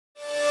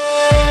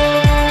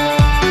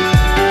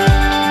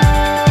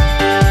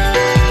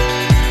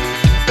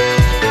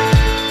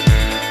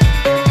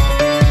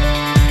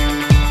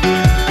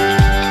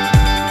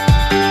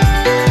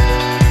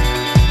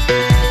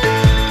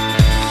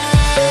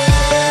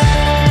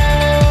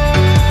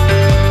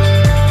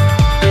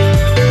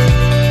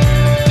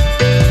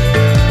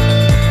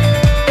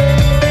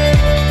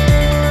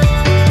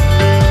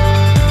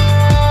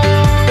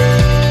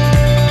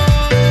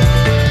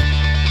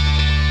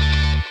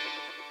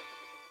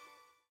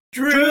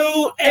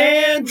Drew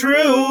and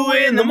Drew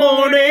in the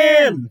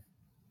morning.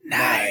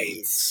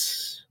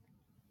 Nice.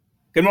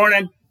 Good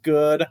morning.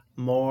 Good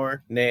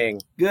morning.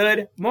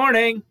 Good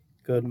morning.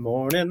 Good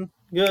morning.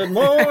 Good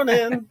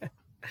morning.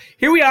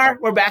 Here we are.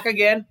 We're back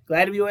again.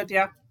 Glad to be with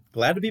you.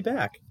 Glad to be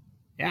back.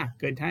 Yeah,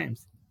 good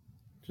times.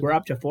 We're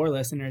up to 4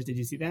 listeners. Did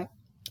you see that?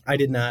 I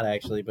did not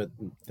actually, but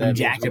I'm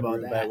jacked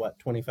about that. By what,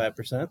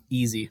 25%?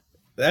 Easy.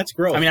 That's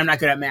growth. I mean, I'm not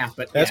good at math,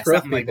 but that's yeah,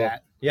 growth, something like people.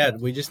 that. Yeah,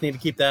 we just need to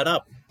keep that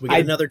up. We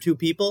get another 2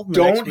 people.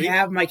 Don't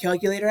have my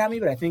calculator on me,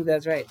 but I think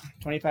that's right.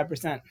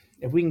 25%.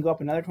 If we can go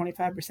up another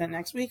 25%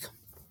 next week.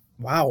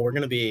 Wow, we're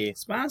going to be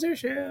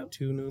Sponsorship.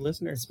 2 new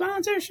listeners.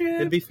 Sponsorship.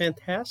 It'd be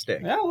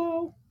fantastic.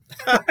 Hello.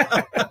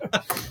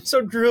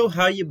 So, Drew,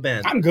 how you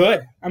been? I'm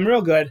good. I'm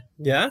real good.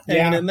 Yeah?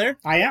 Hanging in there?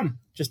 I am.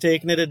 Just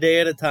taking it a day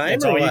at a time?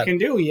 That's all you can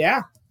do,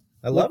 yeah.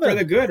 I love Look it. for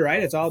the good,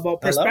 right? It's all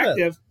about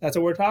perspective. That's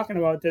what we're talking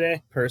about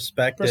today.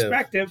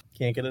 Perspective.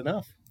 Can't get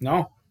enough.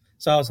 No.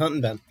 So how's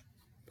hunting been?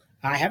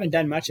 I haven't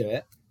done much of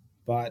it,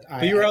 but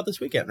you were out this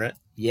weekend, right?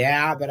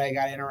 Yeah, but I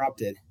got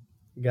interrupted.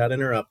 Got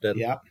interrupted.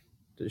 Yep.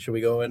 Should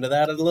we go into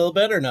that a little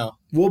bit or no?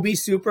 We'll be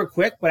super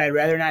quick, but I'd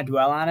rather not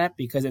dwell on it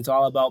because it's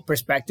all about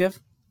perspective.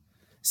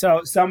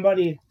 So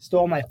somebody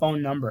stole my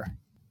phone number.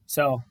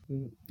 So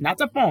not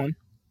the phone,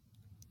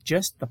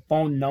 just the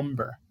phone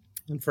number.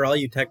 And for all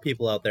you tech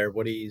people out there,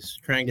 what he's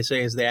trying to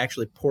say is they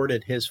actually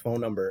ported his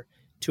phone number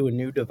to a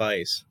new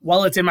device.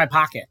 Well, it's in my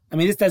pocket. I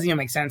mean, this doesn't even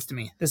make sense to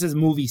me. This is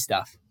movie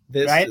stuff.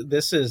 Right?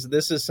 This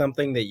is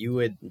something that you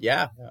would,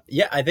 yeah,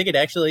 I think it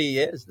actually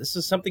is. This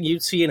is something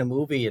you'd see in a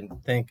movie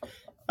and think,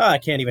 oh,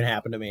 it can't even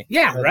happen to me.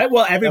 Yeah, right?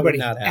 Well, everybody.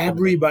 Do you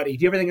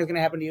ever think it was going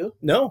to happen to you?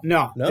 No.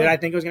 Did I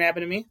think it was going to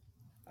happen to me?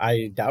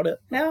 I doubt it.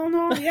 Hell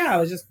no. Yeah, I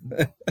was just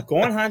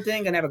going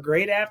hunting, going to have a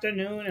great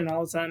afternoon, and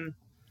all of a sudden,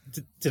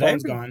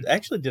 phone's gone.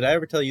 Actually, did I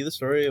ever tell you the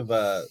story of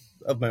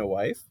my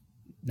wife?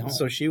 No.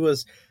 So she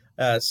was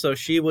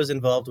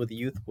involved with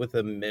Youth with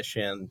a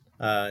Mission,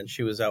 and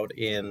she was out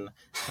in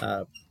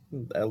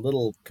a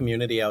little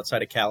community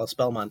outside of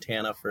Kalispell,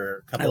 Montana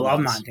for a couple of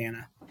months. I love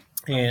Montana.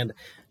 And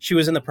she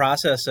was in the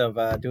process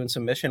of doing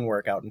some mission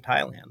work out in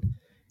Thailand.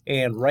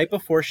 And right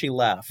before she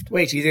left...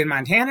 Wait, she's in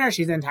Montana or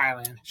she's in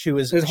Thailand?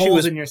 There's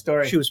holes in your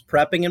story. She was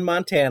prepping in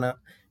Montana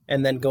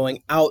and then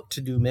going out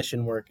to do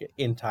mission work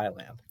in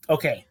Thailand.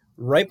 Okay.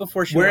 Right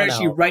before she went out. Where is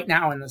she right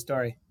now in the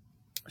story?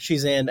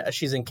 She's in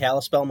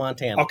Kalispell,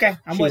 Montana. Okay,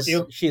 I'm with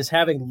you. She is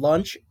having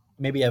lunch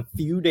maybe a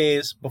few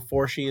days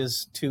before she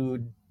is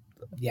to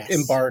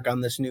embark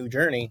on this new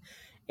journey.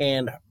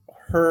 And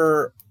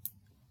her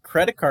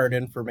credit card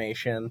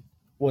information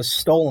was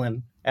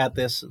stolen at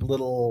this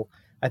little...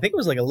 I think it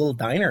was like a little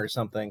diner or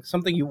something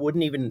you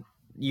wouldn't even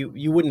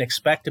you wouldn't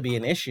expect to be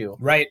an issue,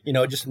 right? You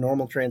know, just a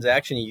normal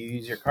transaction. You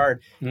use your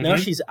card. Mm-hmm. Now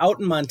she's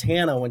out in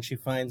Montana when she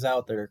finds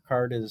out that her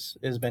card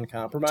has been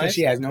compromised. So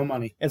she has no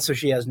money, and so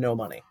she has no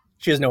money.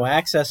 She has no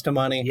access to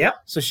money. Yep.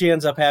 So she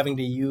ends up having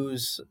to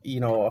use,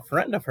 a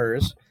friend of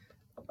hers.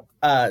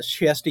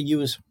 She has to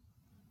use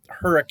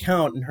her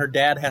account, and her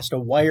dad has to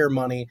wire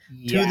money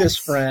to this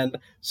friend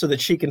so that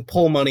she can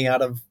pull money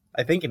out of,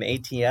 I think, an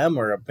ATM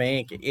or a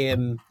bank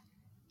in.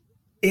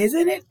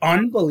 Isn't it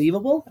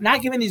unbelievable?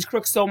 Not giving these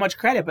crooks so much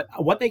credit, but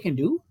what they can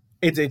do?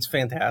 It's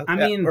fantastic. I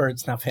mean, or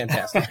it's not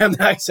fantastic. I'm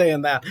not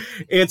saying that.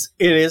 It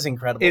is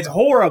incredible. It's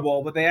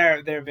horrible, but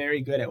they're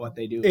very good at what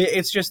they do.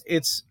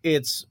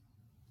 It's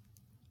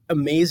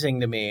amazing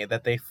to me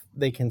that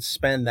they can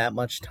spend that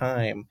much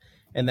time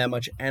and that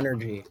much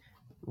energy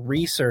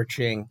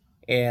researching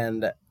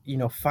and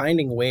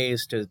finding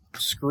ways to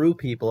screw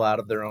people out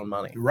of their own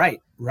money. Right.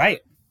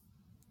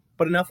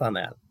 But enough on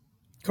that.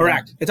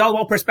 Correct. It's all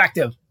about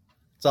perspective.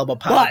 It's all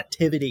about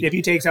positivity. But if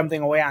you take something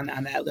away on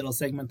that little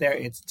segment there,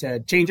 it's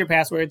to change your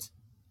passwords,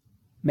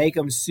 make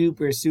them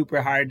super,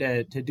 super hard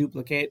to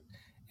duplicate.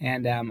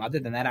 And other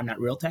than that, I'm not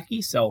real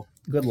techie, so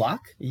good luck.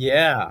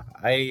 Yeah,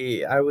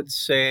 I would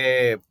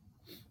say,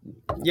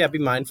 be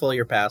mindful of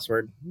your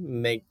password.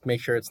 Make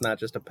sure it's not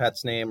just a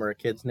pet's name or a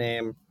kid's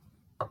name.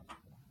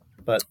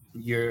 But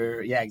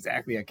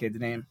exactly, a kid's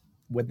name.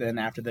 Then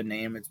after the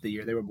name, it's the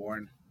year they were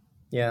born.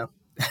 Yeah.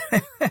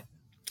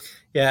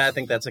 Yeah, I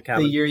think that's a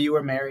common. The year you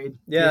were married.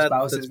 Yeah,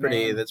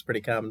 that's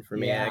pretty common for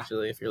me,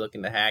 actually. If you're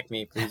looking to hack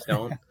me, please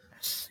don't.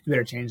 You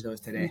better change those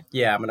today.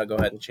 Yeah, I'm going to go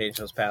ahead and change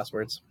those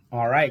passwords.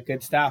 All right,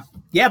 good stuff.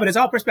 Yeah, but it's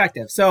all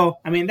perspective. So,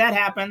 I mean, that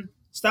happened.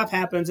 Stuff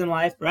happens in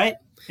life, right?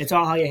 It's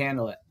all how you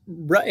handle it.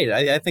 Right.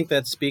 I think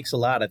that speaks a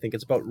lot. I think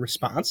it's about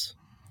response.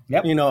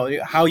 Yep.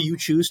 How you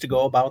choose to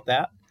go about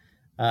that.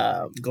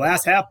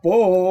 Glass half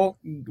full.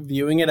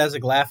 Viewing it as a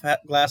glass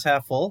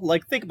half full.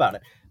 Like, think about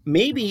it.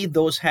 Maybe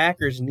those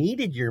hackers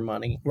needed your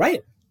money,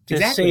 right?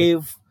 To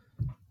save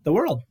the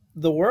world.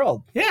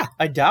 Yeah,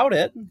 I doubt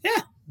it.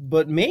 Yeah,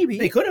 but maybe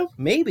they could have.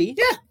 Maybe.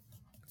 Yeah,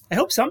 I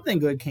hope something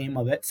good came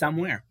of it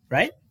somewhere.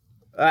 Right?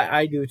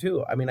 I do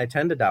too. I mean, I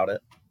tend to doubt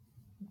it,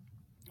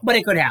 but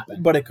it could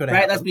happen.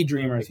 Right? Let's be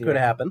dreamers. It could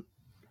happen.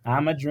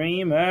 I'm a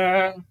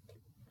dreamer.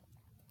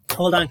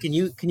 Hold on. Can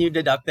you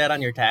deduct that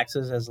on your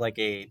taxes as like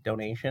a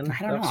donation? I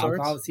don't know. I'll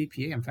call the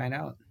CPA and find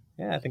out.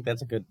 Yeah, I think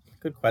that's a good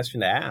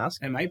question to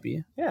ask. It might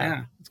be.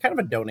 Yeah. It's kind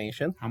of a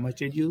donation. How much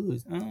did you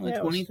lose? Oh,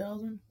 like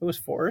 20,000? It was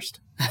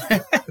forced.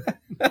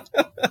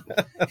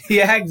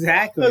 Yeah,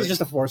 exactly. It was just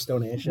a forced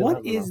donation.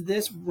 What is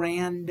this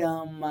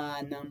random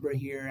number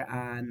here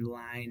on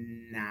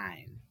line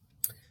 9?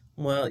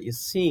 Well, you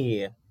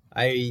see,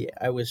 I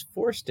was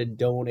forced to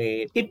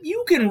donate. If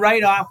you can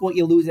write off what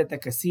you lose at the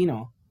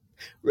casino,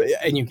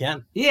 and you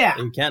can, yeah,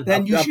 you can.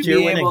 Then you should be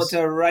able winnings.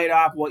 to write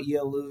off what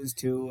you lose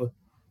to.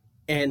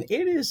 And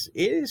it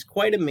is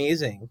quite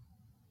amazing,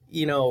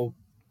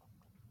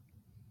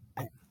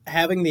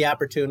 having the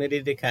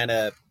opportunity to kind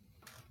of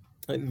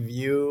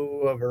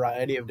view a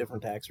variety of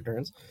different tax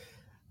returns.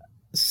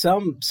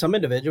 Some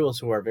individuals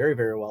who are very,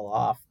 very well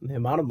off, the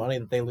amount of money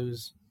that they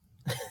lose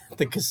at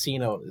the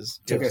casino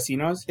is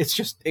casinos. It's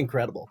just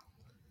incredible.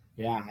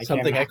 Yeah,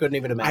 something I couldn't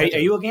even imagine.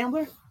 Are you a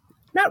gambler?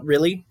 Not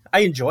really.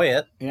 I enjoy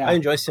it. Yeah. I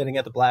enjoy sitting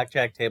at the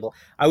blackjack table.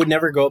 I would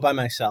never go by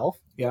myself.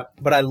 Yeah.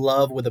 But I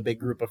love with a big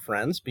group of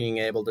friends being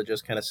able to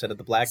just kind of sit at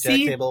the blackjack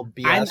table.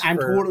 I'm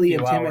totally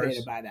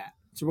intimidated by that.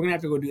 So we're gonna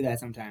have to go do that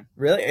sometime.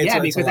 Really?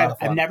 Because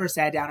I've never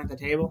sat down at the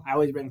table. I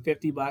always bring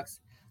 $50.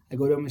 I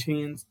go to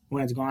machines.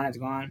 When it's gone, it's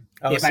gone.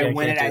 If I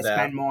win it, I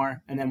spend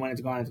more, and then when it's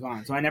gone, it's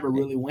gone. So I never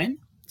really win.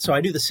 So I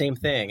do the same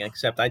thing,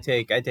 except I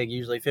take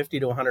usually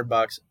 $50 to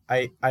 $100.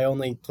 I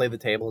only play the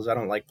tables. I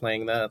don't like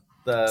playing the.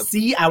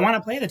 See, I want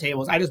to play the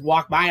tables. I just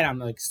walk by and I'm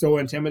like so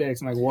intimidated.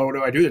 I'm like, what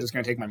do I do? They're just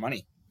gonna take my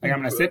money. Like I'm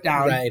gonna sit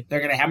down. Right. They're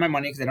gonna have my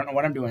money because they don't know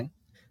what I'm doing.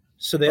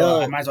 So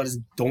I might as well just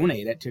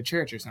donate it to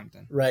church or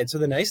something. Right. So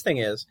the nice thing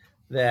is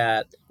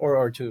that,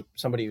 or to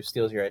somebody who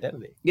steals your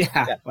identity.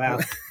 Yeah. Well,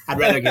 I'd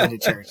rather give it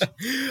to church.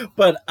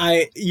 But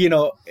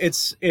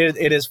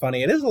it is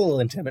funny. It is a little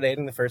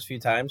intimidating the first few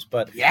times,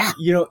 but yeah,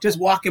 just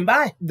walking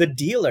by, the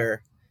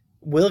dealer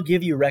will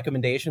give you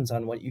recommendations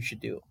on what you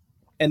should do.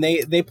 And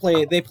they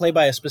play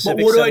by a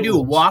specific. But what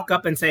do? Walk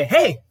up and say,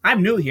 "Hey,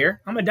 I'm new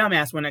here. I'm a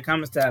dumbass when it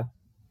comes to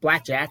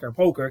blackjack or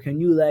poker. Can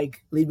you lead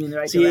me in the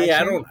right direction?"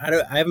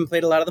 Yeah, I haven't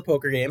played a lot of the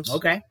poker games.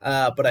 Okay.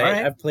 But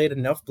I've played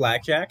enough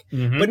blackjack.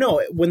 Mm-hmm. But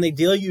no, when they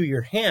deal you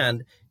your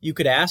hand, you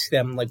could ask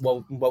them like,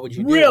 what would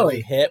you do? Really? Would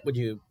you hit? Would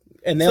you?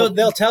 And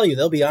they'll tell you.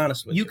 They'll be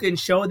honest with you. You can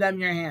show them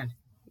your hand.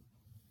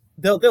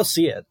 They'll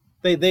see it.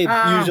 They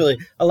usually,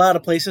 a lot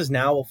of places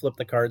now will flip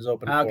the cards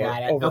open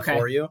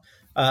for you.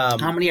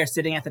 How many are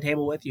sitting at the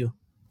table with you?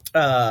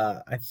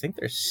 I think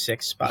there's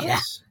 6 spots. Yeah.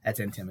 That's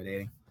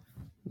intimidating.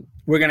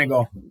 We're gonna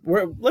go.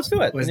 Let's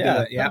do it. Let's do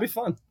it. Yeah, that'd be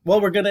fun.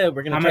 Well, we're gonna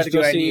try to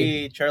go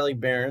see Charlie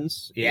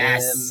Berens.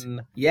 Yes.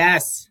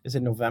 Yes. Is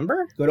it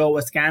November? Good old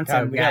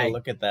Wisconsin we gotta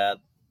look at that.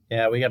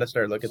 Yeah, we gotta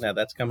start looking at that.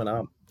 That's coming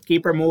up.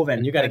 Keep her moving.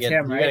 And you gotta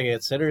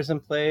get sitters in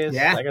place.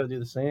 Yeah. I gotta do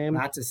the same.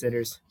 Lots of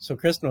sitters. So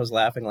Kristen was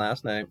laughing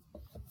last night.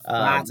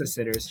 Lots of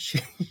sitters.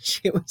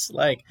 She was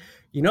like,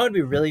 it'd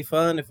be really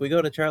fun if we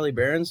go to Charlie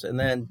Berens and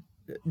then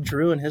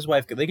Drew and his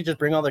wife, they could just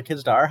bring all their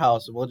kids to our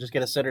house and we'll just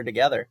get a sitter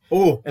together.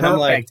 Oh, perfect. I'm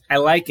like, I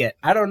like it.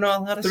 I don't know a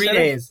lot of 3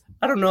 days.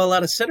 I don't know a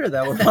lot of sitter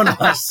that would want to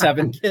watch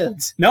 7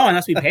 kids. No,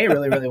 unless we pay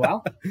really, really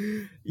well.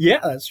 Yeah,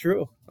 that's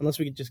true. Unless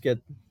we could just get,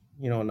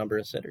 a number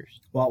of sitters.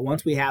 Well,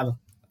 once we have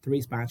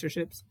 3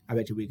 sponsorships, I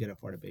bet you we could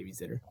afford a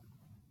babysitter.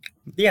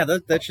 Yeah,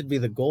 that should be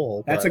the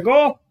goal. That's a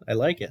goal. I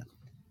like it.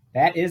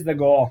 That is the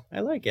goal.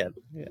 I like it.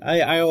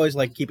 I always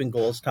like keeping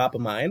goals top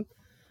of mind.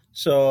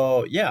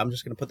 So, yeah, I'm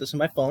just going to put this in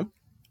my phone.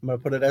 I'm going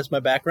to put it as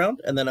my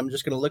background, and then I'm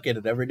just going to look at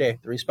it every day.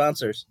 3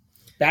 sponsors.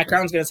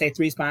 Background's going to say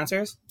 3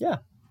 sponsors? Yeah.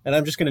 And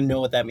I'm just going to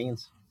know what that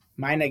means.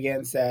 Mine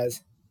again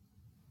says,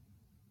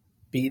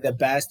 be the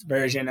best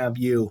version of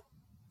you.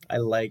 I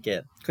like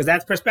it. Because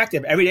that's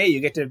perspective. Every day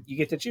you get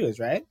to choose,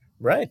 right?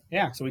 Right.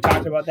 Yeah. So we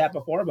talked about that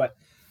before, but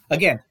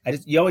again,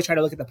 you always try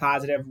to look at the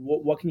positive.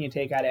 What can you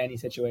take out of any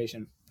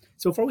situation?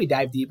 So before we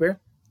dive deeper,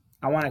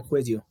 I want to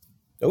quiz you.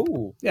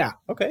 Oh. Yeah.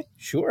 Okay.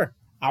 Sure.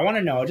 I want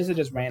to know,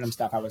 just random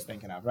stuff I was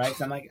thinking of, right?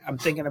 So I'm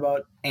thinking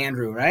about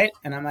Andrew, right?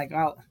 And I'm like,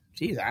 well,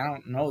 geez, I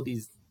don't know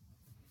these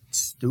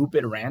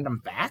stupid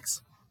random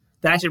facts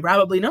that I should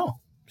probably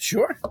know.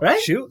 Sure. Right?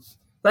 Shoot.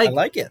 I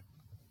like it.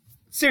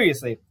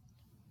 Seriously,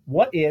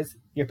 what is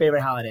your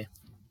favorite holiday?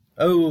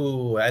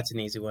 Oh, that's an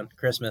easy one.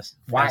 Christmas.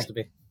 Why? Has to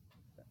be.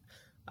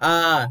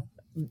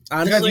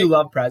 Honestly, because you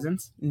love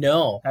presents?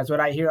 No. That's what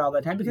I hear all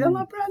the time, because I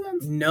love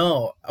presents.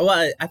 No.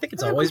 Well, I think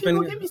it's always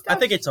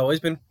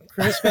been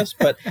Christmas,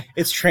 but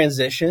it's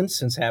transitioned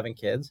since having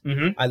kids.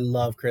 Mm-hmm. I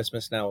love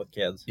Christmas now with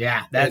kids.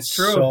 Yeah, that's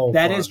true. So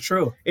that fun. Is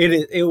true.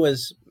 It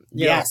was,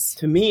 yes.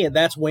 To me,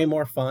 that's way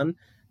more fun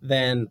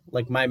than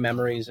like my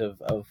memories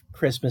of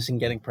Christmas and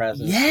getting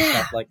presents and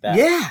stuff like that.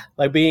 Yeah.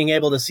 Like being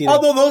able to see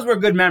although those were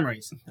good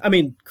memories. I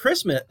mean,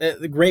 Christmas,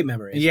 great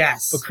memories.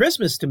 Yes. But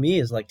Christmas to me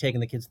is like taking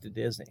the kids to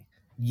Disney.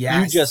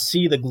 Yes. You just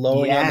see the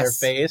glowing on their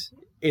face.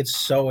 It's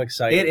so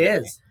exciting. It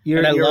is.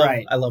 You're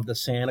right. I love the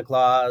Santa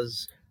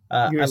Claus.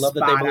 I love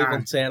that they believe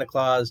in Santa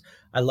Claus.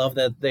 I love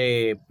that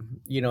they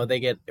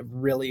get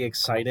really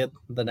excited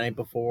the night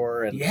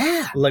before. And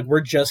like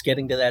we're just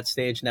getting to that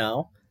stage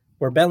now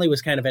where Bentley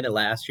was kind of in it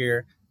last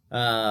year.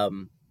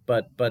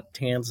 But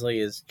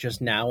Tansley is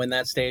just now in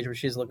that stage where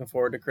she's looking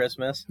forward to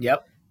Christmas.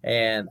 Yep.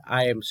 And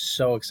I am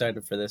so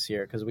excited for this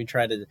year because we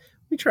try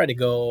to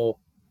go,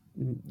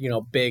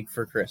 big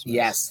for Christmas.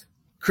 Yes.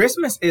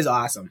 Christmas is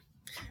awesome.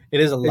 It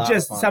is a lot It's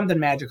just of fun. something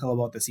magical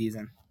about the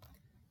season.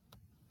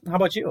 How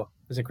about you?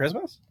 Is it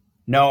Christmas?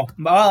 No.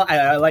 Well,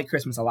 I like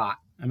Christmas a lot.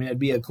 I mean, it'd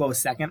be a close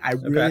second. I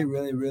really,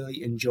 really,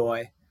 really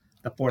enjoy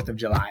the 4th of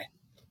July.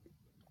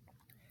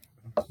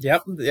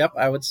 Yep.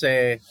 I would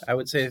say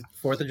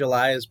 4th of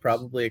July is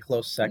probably a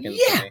close second.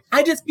 Yeah. For me.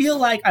 I just feel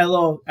like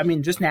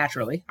just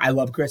naturally, I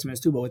love Christmas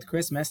too, but with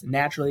Christmas,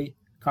 naturally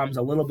comes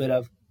a little bit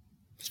of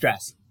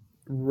stress.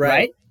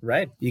 Right.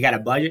 You got a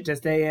budget to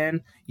stay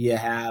in. You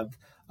have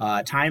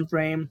a time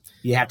frame.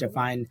 You have to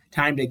find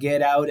time to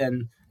get out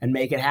and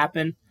make it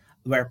happen.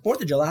 Where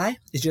 4th of July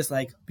is just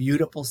like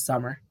beautiful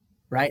summer,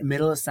 right?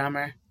 Middle of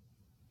summer.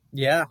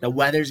 Yeah. The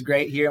weather's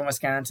great here in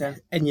Wisconsin.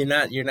 And you're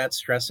not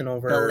stressing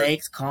over The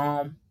lake's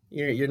calm.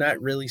 You're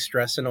not really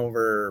stressing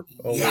over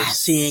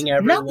seeing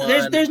everyone.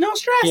 No, there's no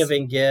stress.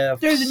 Giving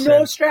gifts. There's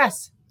no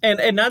stress.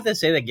 And not to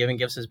say that giving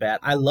gifts is bad.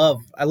 I love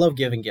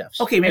giving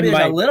gifts. Okay, maybe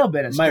there's a little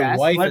bit of stress. My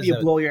wife what if you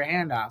blow your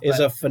hand off? Is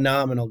a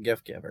phenomenal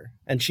gift giver,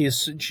 and she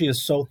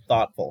is so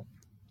thoughtful.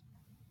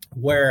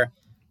 Where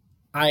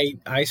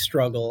I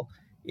struggle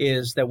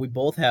is that we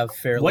both have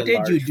fairly. What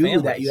did you do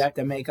families. that you have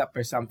to make up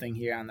for something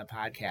here on the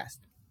podcast?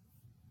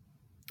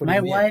 What do My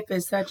you mean? wife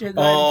is such a good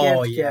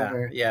gift yeah,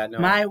 giver. yeah. No,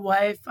 My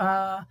wife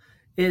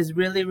is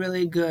really,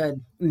 really good.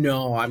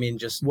 no. I mean,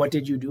 just What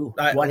did you do?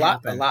 a What lot.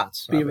 happened? A lot.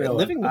 Be real.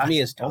 Living with me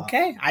is tough.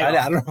 Okay, I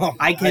don't know.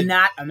 I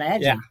cannot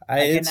imagine. Yeah,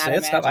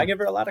 it's tough. I give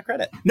her a lot of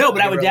credit. No,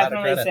 but I give would her a lot of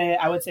definitely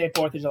credit. say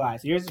 4th of July.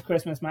 So yours is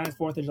Christmas, mine is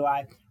 4th of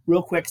July.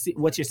 Real quick,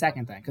 what's your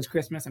second thing? Because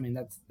Christmas, I mean,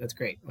 that's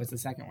great. What's the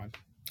second one?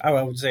 I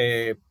would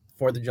say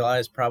 4th of July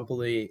is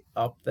probably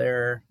up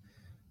there,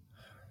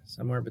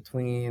 somewhere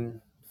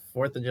between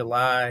 4th of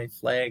July,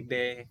 Flag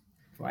Day.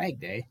 Flag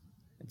Day.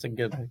 It's a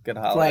good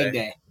holiday. Flag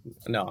Day.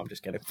 No, I'm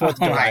just kidding. 4th of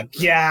Oh July. my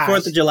gosh.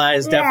 4th of July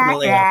is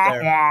definitely up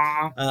there.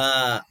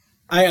 Yeah.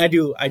 I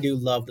do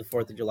love the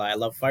 4th of July. I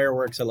love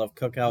fireworks. I love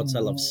cookouts. I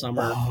love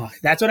summer. Oh,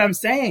 that's what I'm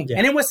saying. Yeah.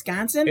 And in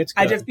Wisconsin, It's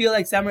I good. just feel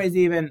like summer is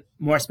even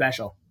more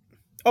special.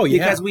 Oh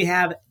yeah, Because we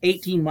have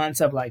 18 months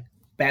of like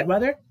bad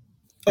weather.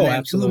 Oh, And then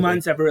absolutely. 2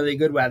 months of really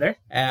good weather.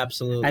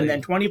 absolutely. And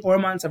then 24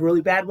 months of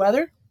really bad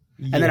weather.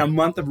 And then a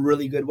month of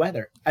really good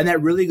weather. And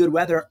that really good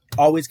weather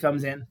always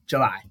comes in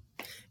July.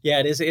 yeah,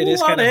 it is. It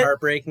is Love kind of it.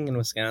 heartbreaking in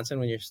Wisconsin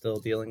when you're still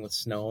dealing with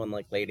snow in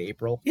like late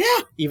April. Yeah.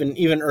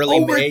 Even early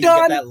May, we're you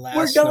done. get that last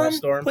We're done.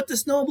 snowstorm. Put the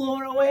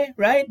snowblower away,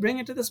 right? Bring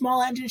it to the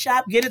small engine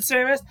shop, get it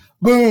serviced.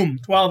 Boom,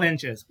 12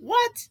 inches.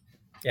 What?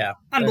 Yeah,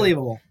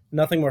 Unbelievable.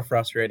 Nothing more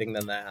frustrating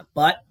than that.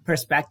 But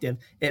perspective,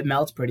 it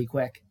melts pretty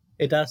quick.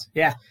 It does.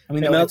 Yeah. I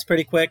mean, It melts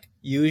pretty quick. I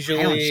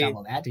Usually, don't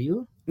shovel that, do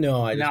you?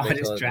 no, I just, No, I wait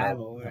just till it's drive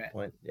that over it.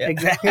 point. Yeah.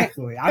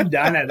 Exactly. I'm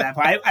done at that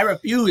point. I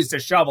refuse to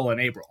shovel in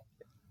April.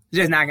 It's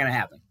just not going to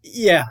happen.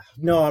 Yeah,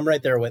 no, I'm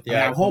right there with you.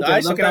 I mean, I'm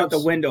hoping, looking out the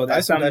window, I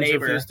that some sometimes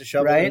neighbor, refuse to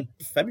shovel right? in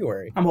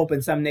February. I'm hoping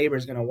some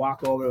neighbor's going to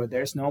walk over with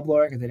their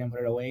snowblower because they didn't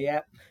put it away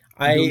yet.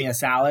 I Do me a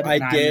salad. I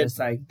and I'm did- just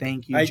like,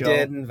 thank you, I Joe.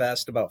 did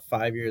invest about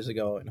 5 years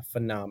ago in a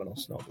phenomenal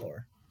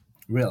snowblower.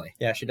 Really?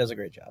 Yeah, she does a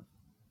great job,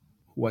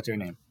 What's her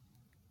name?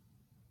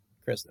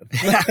 Kristen.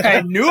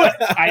 I knew it.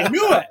 I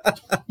knew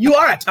it. You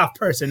are a tough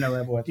person to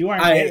live with. You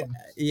aren't kidding.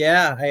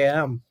 Yeah, I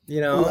am.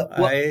 You know,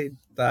 Well-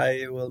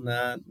 I will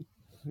not.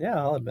 Yeah,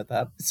 I'll admit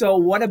that. So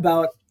what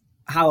about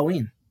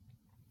Halloween?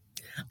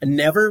 I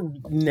never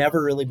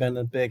really been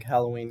a big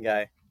Halloween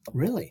guy.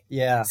 Really?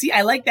 Yeah, See,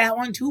 I like that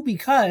one too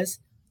because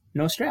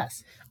no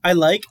stress.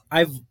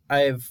 I've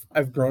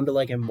grown to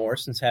like him more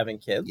since having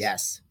kids.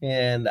 Yes.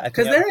 and I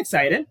Because think they're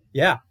excited.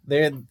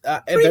 they're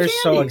Free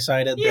so candy.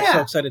 excited. They're Yeah.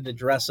 so excited to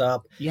dress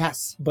up.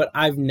 Yes. But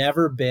I've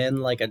never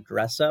been like a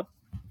dress up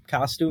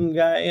costume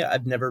guy.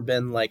 I've never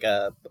been like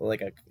a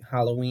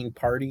Halloween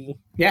party.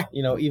 Yeah.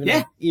 You know,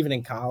 even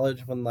in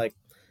college when like,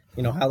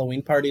 you know,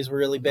 Halloween parties were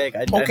really big.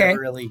 I Okay. never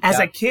really As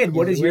a got kid,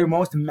 what is into your it.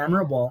 most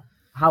memorable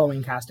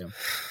Halloween costume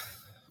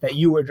that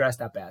you were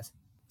dressed up as?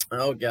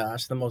 Oh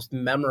gosh, the most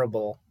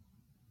memorable.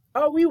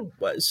 Oh,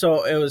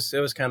 so it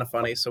was kind of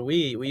funny. So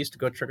we used to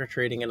go trick or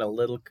treating in a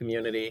little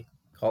community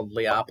called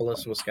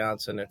Leopolis,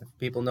 Wisconsin. If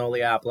people know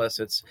Leopolis,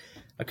 it's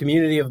a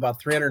community of about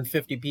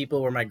 350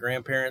 people where my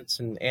grandparents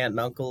and aunt and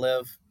uncle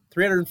live.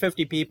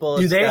 350 people.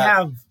 Do It's they got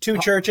have 2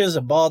 churches,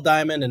 a ball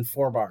diamond, and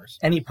 4 bars?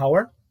 any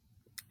power?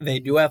 They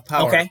do have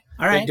power. Okay.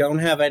 All They right. don't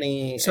have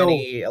any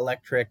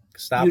electric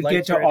stoplights. You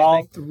get to or all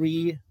anything.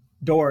 3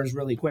 doors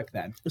really quick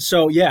then.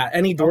 So yeah,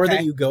 any door Okay.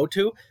 that you go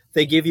to,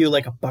 they give you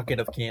like a bucket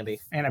of candy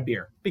And a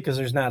beer. because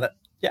there's not a.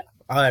 Yeah,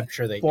 I'm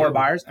sure they 4 do.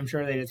 bars. I'm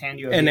sure they just hand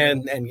you a And beer.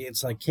 then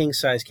it's like king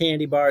size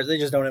candy bars. They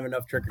just don't have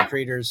enough trick or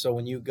treaters. So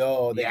when you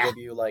go, they Yeah. give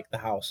you like the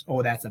house.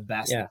 Oh, that's the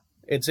best. Yeah,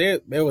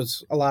 it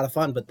was a lot of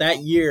fun. But that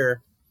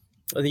year,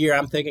 the year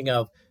I'm thinking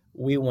of,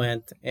 we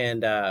went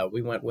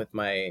with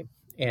my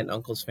aunt and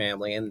uncle's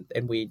family, and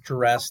we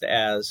dressed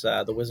as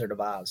the Wizard of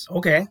Oz.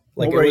 Okay.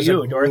 Like, what were it was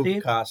you, a Dorothy?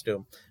 group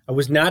costume. I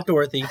was not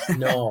Dorothy.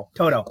 No.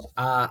 Toto.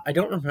 I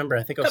don't remember.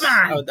 I think I was,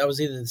 Come on! that was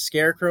either the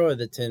Scarecrow or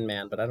the Tin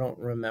Man, but I don't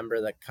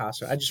remember the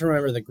costume. I just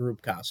remember the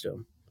group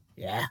costume.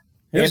 Yeah.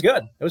 It was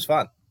good. It was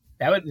fun.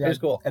 That was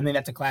cool. I mean,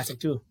 that's a classic,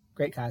 too.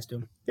 Great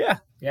costume. Yeah.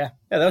 Yeah.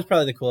 Yeah, that was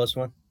probably the coolest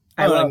one.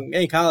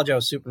 In college, I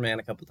was Superman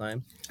a couple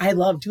times. I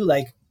love, too,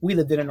 like, we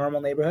lived in a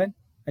normal neighborhood,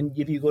 and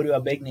if you go to a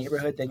big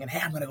neighborhood thinking, hey,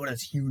 I'm going to go to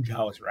this huge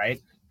house,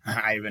 right?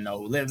 I even know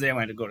who lives there. I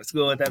went to go to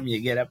school with them. You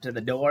get up to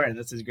the door, and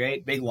this is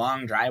great. Big,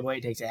 long driveway.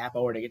 It takes a half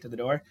hour to get to the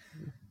door,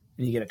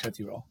 and you get a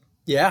Tootsie Roll.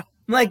 Yeah.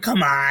 I'm like,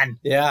 come on.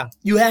 Yeah.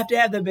 You have to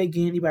have the big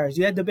candy bars.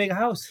 You had the big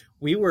house.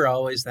 We were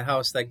always the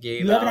house that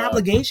gave You have an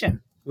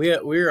obligation. We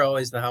were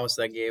always the house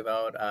that gave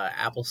out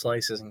apple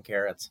slices and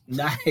carrots.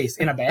 Nice.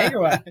 In a bag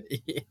or what?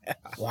 Yeah.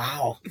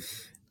 Wow.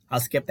 I'll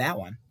skip that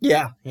one.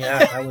 Yeah.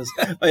 That was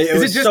it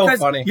was just so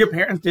funny. Your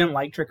parents didn't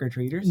like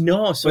trick-or-treaters?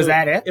 No. So was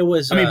that it? It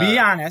was. I mean, be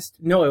honest.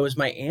 No, it was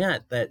my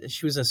aunt that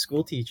she was a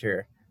school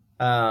teacher.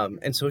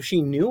 And so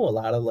she knew a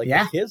lot of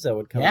the kids that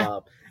would come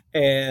up.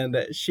 And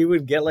she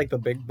would get like the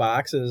big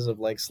boxes of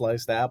like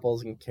sliced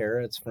apples and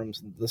carrots from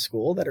the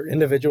school that are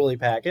individually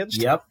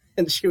packaged. Yep.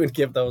 And she would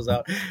give those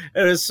out.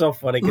 It was so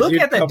funny. Look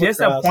at the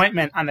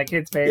disappointment on the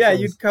kids' faces. Yeah,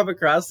 you'd come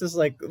across this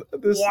like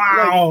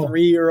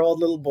 3-year-old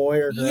little boy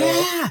or girl.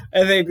 Yeah.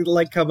 And they'd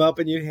like come up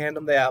and you'd hand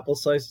them the apple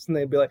slices and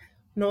they'd be like,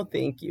 no,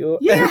 thank you.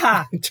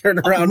 Yeah. Turn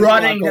around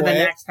running and to walk the away.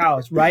 next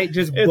house, right?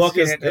 Just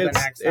booking it to the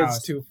next house.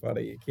 It's too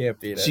funny. You can't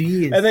beat it.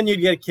 Jeez. And then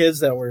you'd get kids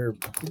that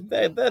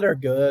are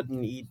good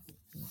and eat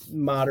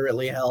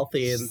moderately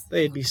healthy, and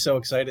they'd be so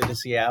excited to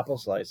see apple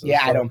slices.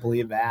 Yeah, so, I don't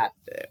believe that.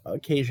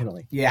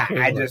 Occasionally. Yeah,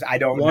 I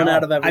don't know. One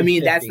out of every I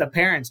mean, 50. That's the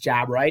parents'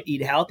 job, right?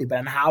 Eat healthy, but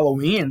on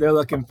Halloween, they're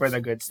looking for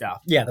the good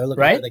stuff. Yeah, they're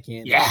looking for the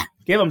candy. Yeah,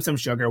 give them some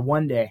sugar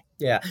one day.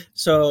 Yeah.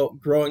 So,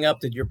 growing up,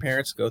 did your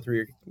parents go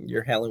through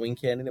your Halloween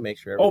candy to make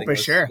sure everything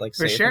was sure. like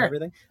for safe sure. and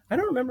everything? I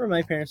don't remember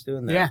my parents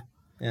doing that.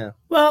 Yeah.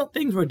 Well,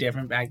 things were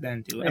different back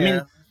then, too. I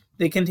mean,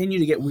 they continue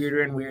to get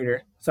weirder and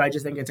weirder. So I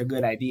just think it's a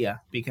good idea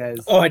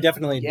because... Oh, I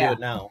definitely do it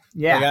now.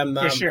 Yeah,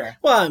 for sure.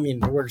 Well, I mean,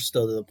 we're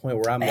still to the point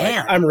where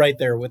I'm right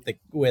there with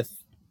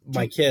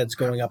my kids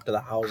going up to the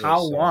houses.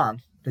 How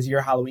long does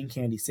your Halloween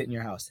candy sit in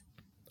your house?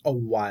 A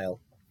while.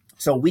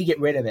 So we get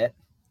rid of it.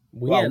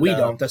 We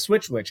don't. The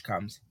Switch Witch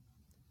comes.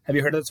 Have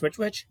you heard of the Switch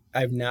Witch?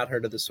 I've not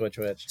heard of the Switch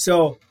Witch.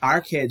 So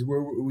our kids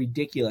were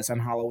ridiculous on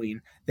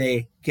Halloween.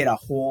 They get a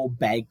whole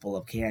bag full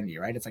of candy,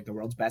 right? It's like the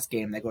world's best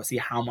game. They go see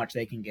how much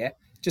they can get.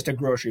 Just a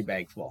grocery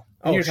bag full.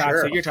 And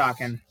sure. So you're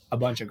talking a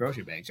bunch of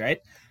grocery bags, right?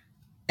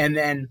 And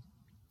then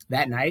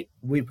that night,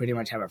 we pretty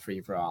much have a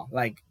free-for-all.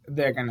 Like,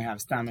 they're going to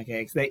have stomach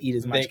aches. They eat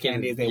as much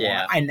candy as they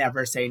want. I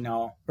never say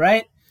no,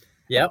 right?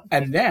 Yep.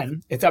 And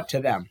then it's up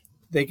to them.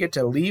 They get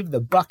to leave the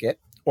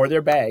bucket or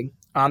their bag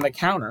on the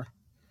counter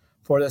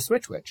for the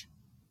Switch Witch.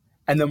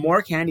 And the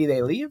more candy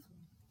they leave,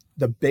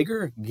 the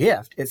bigger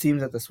gift. It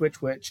seems that the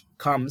Switch Witch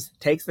comes,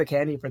 takes the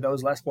candy for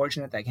those less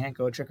fortunate that can't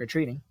go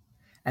trick-or-treating,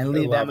 and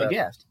leave them a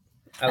gift.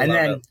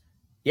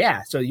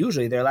 So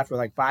usually they're left with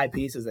like 5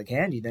 pieces of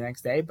candy the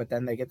next day, but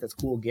then they get this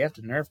cool gift,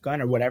 a Nerf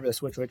gun or whatever the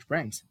Switch Witch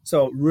brings.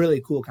 So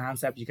really cool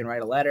concept. You can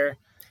write a letter.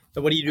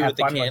 So what do you do with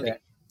the candy?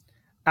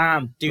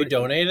 Do you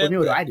donate it?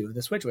 What do I do?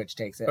 The Switch Witch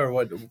takes it. Or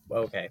what?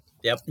 Okay.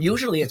 Yep.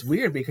 Usually it's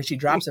weird because she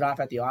drops it off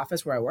at the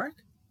office where I work.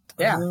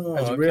 Yeah,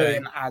 it's really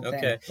an odd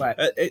thing. But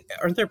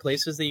aren't there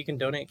places that you can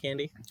donate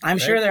candy? I'm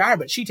sure there are,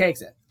 but she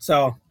takes it.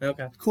 So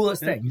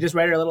coolest thing. You just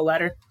write her a little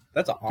letter.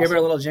 That's awesome. Give her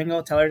a little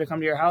jingle. Tell her to come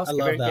to your house. I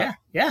love that.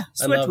 Yeah.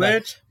 Switch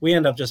Witch. We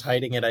end up just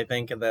hiding it, I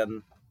think, and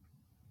then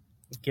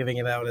giving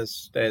it out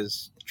as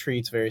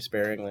treats very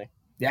sparingly.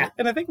 Yeah.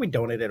 And I think we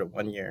donated it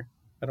 1 year.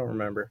 I don't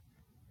remember.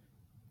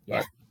 Yeah.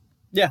 But,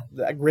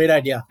 yeah, great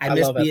idea. I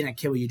miss being a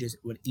kid where you just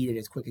would eat it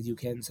as quick as you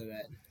can so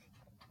that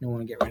no one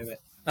would get rid of it.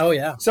 Oh,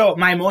 yeah. So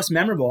my most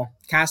memorable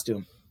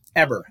costume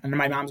ever, and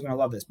my mom's going to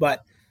love this, but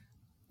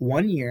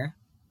 1 year,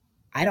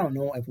 I don't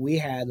know if we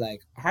had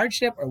like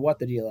hardship or what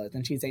the deal is.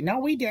 And she'd say, no,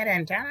 we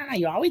didn't.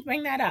 You always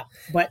bring that up.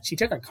 But she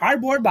took a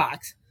cardboard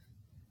box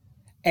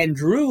and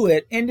drew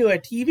it into a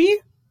TV.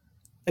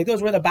 Like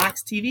those were the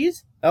box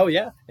TVs. Oh,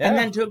 yeah. And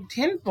then took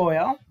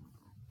tinfoil,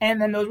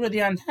 and then those were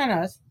the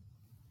antennas.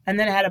 And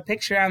then it had a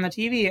picture on the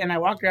TV, and I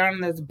walked around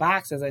in this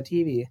box as a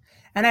TV.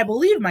 And I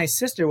believe my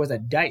sister was a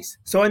dice.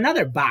 So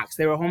another box.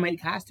 They were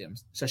homemade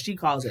costumes. So she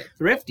calls it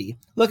thrifty.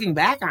 Looking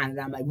back on it,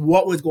 I'm like,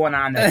 what was going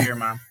on that year,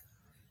 Mom?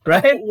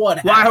 Right?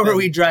 Why were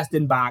we dressed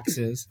in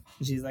boxes?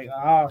 And she's like,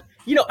 oh.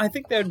 I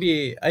think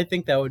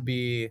that would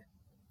be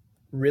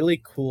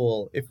really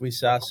cool if we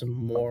saw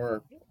some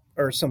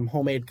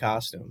homemade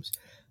costumes.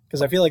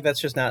 Because I feel like that's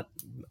just not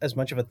as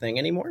much of a thing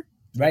anymore.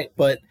 Right.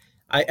 But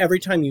every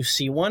time you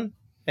see one,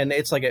 and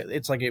it's like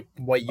a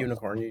white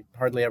unicorn, you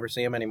hardly ever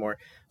see them anymore.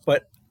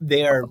 But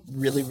they are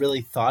really,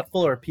 really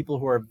thoughtful, or people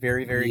who are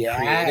very, very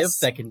creative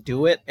that can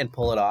do it and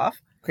pull it off.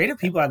 Creative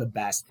people are the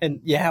best. And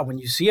when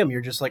you see them,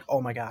 you're just like,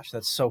 oh my gosh,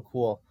 that's so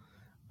cool.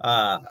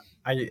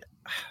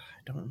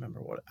 don't remember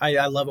what.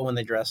 I love it when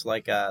they dress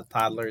like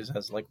toddlers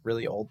as like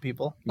really old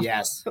people.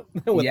 Yes.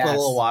 With the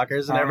little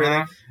walkers and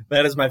everything.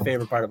 That is my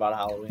favorite part about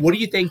Halloween. What do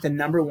you think the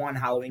number one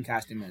Halloween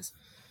costume is?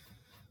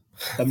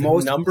 The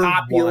most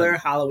popular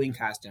Halloween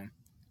costume.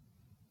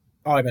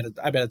 Oh, I bet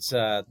it's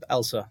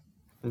Elsa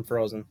from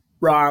Frozen.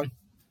 Wrong.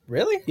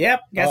 Really?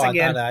 Yep. Guess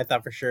again. I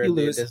thought for sure it'd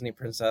be a Disney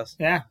princess.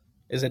 Yeah.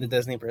 Is it a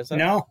Disney princess?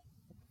 No.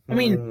 I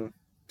mean,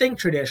 think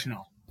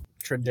traditional.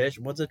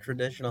 What's a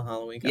traditional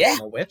Halloween costume? Yeah.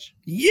 A witch?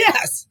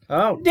 Yes.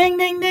 Oh. Ding,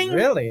 ding, ding.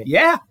 Really?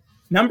 Yeah.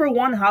 Number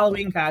one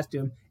Halloween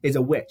costume is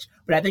a witch.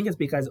 But I think it's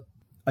because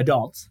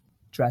adults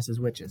dress as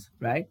witches,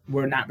 right?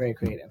 We're not very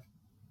creative.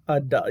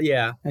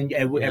 Yeah. And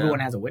everyone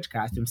has a witch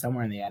costume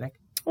somewhere in the attic.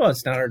 Well,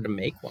 it's not hard to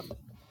make one.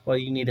 All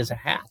you need is a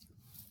hat.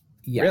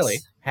 Yes. Really?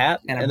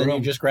 Hat, and then you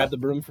just grab the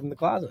broom from the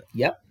closet.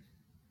 Yep.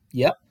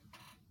 Yeah,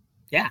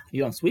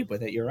 you don't sweep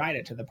with it. You ride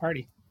it to the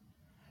party.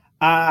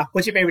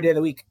 What's your favorite day of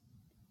the week?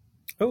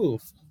 Oh,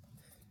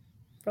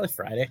 probably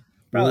Friday.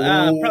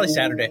 Probably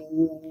Saturday.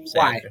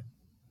 Why?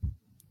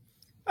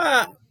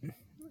 I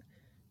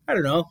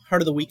don't know.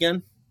 Heart of the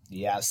weekend.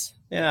 Yes.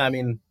 Yeah, I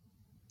mean,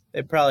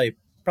 it probably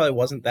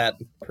wasn't that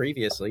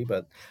previously,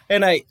 but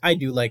I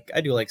do like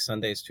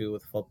Sundays too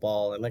with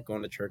football. I like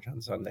going to church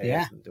on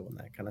Sundays and doing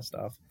that kind of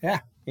stuff. Yeah.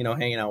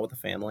 Hanging out with the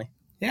family.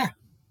 Yeah.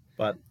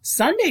 But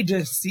Sunday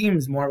just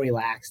seems more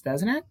relaxed,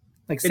 doesn't it?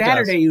 Like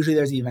Saturday, usually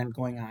there's an event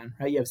going on,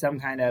 right? You have some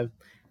kind of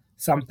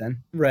something.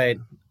 Right.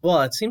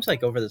 Well, it seems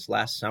like over this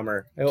last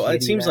summer,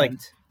 it seems like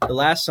the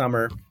last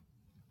summer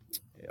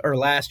or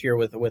last year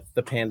with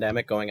the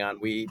pandemic going on,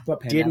 we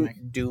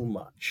didn't do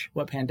much.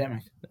 What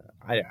pandemic?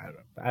 I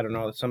don't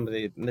know.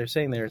 They're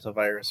saying there's a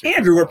virus.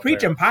 Andrew, we're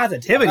preaching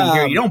positivity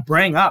here. You don't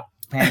bring up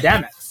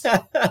pandemics.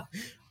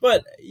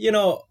 But,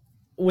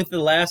 with the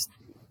last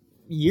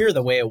year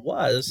the way it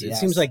was, it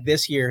seems like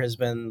this year has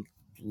been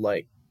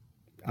like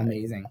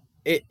amazing.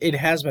 It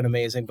has been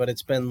amazing, but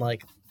it's been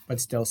like, but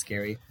still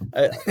scary.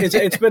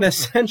 It's been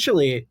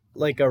essentially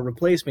like a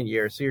replacement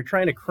year. So you're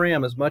trying to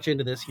cram as much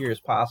into this year as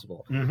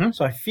possible. Mm-hmm.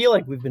 So I feel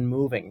like we've been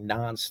moving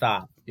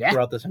nonstop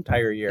throughout this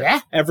entire year.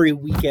 Yeah. Every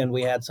weekend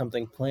we had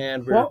something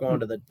planned. We were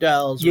going to the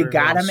Dells. You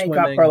got to make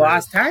up for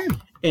lost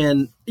time.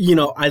 And,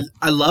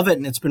 I love it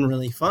and it's been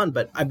really fun,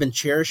 but I've been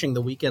cherishing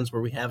the weekends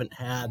where we haven't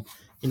had,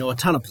 a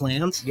ton of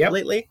plans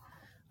lately.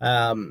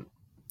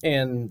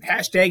 And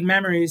hashtag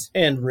memories.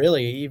 And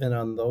really, even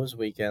on those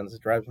weekends,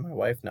 it drives my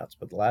wife nuts.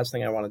 But the last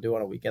thing I want to do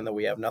on a weekend that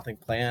we have nothing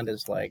planned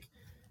is like,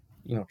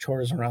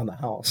 chores around the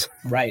house.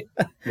 Right.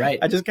 Right.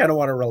 I just kind of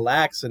want to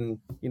relax and,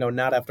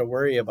 not have to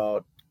worry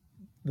about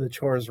the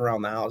chores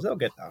around the house. They'll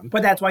get done.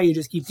 But that's why you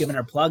just keep giving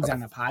her plugs on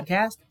the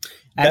podcast.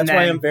 And that's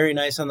why I'm very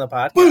nice on the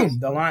podcast. Boom,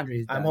 the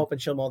laundry's done. I'm hoping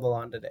she'll mow the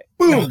lawn today.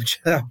 Boom,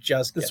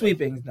 just the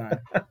sweeping's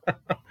done.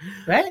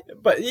 Right?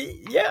 But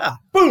yeah,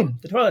 boom,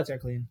 the toilets are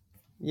clean.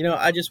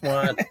 I just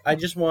want,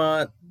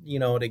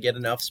 to get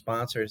enough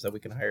sponsors that we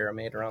can hire a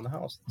maid around the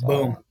house. That's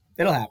boom,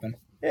 it'll happen.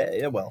 Yeah,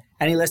 it will.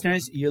 Any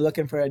listeners, you're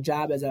looking for a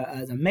job as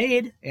a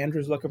maid?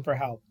 Andrew's looking for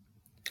help.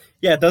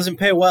 Yeah, it doesn't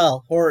pay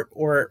well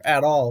or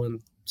at all in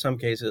some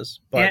cases.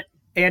 But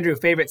Andrew,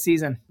 favorite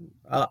season?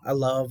 I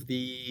love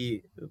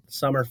the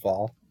summer,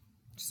 fall.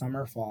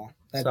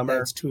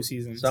 That's 2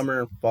 seasons.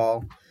 Summer,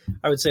 fall.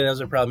 I would say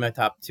those are probably my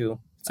top two.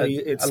 So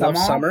I love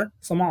summer.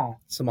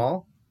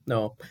 Small?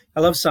 No,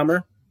 I love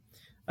summer.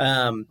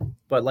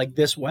 But like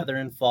this weather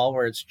in fall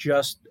where it's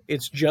just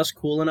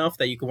cool enough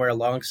that you can wear a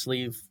long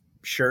sleeve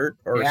shirt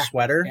or a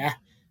sweater. Yeah.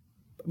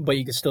 But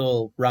you can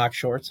still rock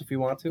shorts if you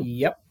want to.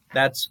 Yep.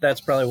 That's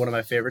probably one of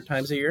my favorite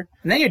times of year.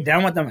 And then you're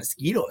done with the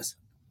mosquitoes.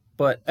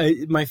 But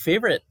my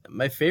favorite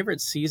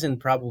season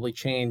probably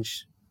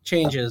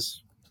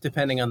changes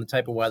depending on the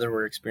type of weather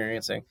we're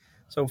experiencing.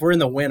 So if we're in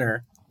the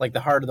winter, like the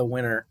heart of the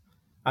winter,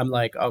 I'm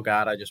like, oh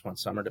God, I just want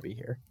summer to be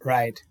here.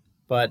 Right.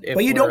 But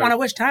you don't want to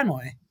wish time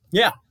away.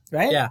 Yeah.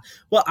 Right. Yeah.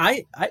 Well,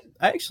 I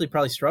actually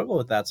probably struggle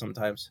with that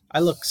sometimes.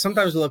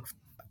 Sometimes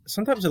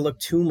I look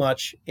too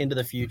much into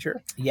the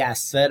future.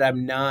 Yes. That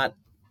I'm not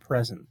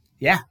present.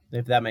 Yeah.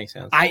 If that makes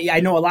sense.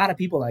 I know a lot of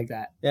people like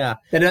that. Yeah.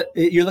 That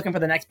you're looking for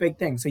the next big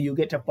thing. So you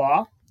get to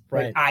fall.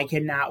 Right. Like, I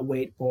cannot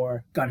wait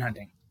for gun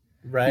hunting.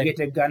 Right. You get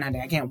to gun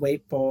hunting. I can't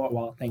wait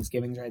for,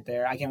 Thanksgiving's right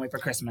there. I can't wait for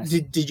Christmas.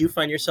 Did you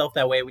find yourself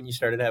that way when you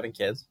started having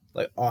kids?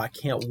 Like, I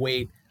can't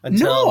wait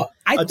until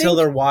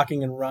they're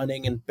walking and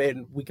running and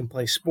we can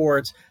play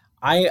sports.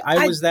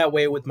 I was that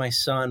way with my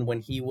son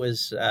when he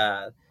was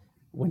an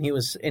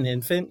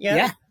infant.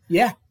 Yeah.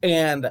 Yeah.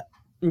 And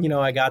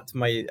I got to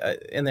my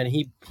and then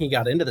he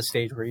got into the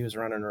stage where he was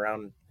running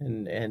around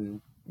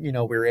and we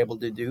were able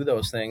to do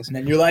those things. And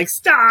then you're like,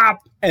 stop.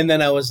 And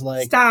then I was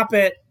like, stop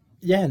it.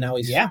 Yeah, now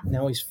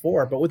he's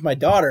 4. But with my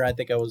daughter, I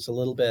think I was a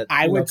little bit,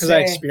 because I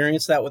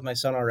experienced that with my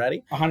son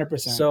already. 100%.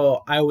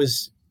 So I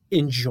was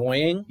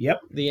enjoying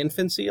the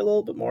infancy a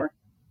little bit more.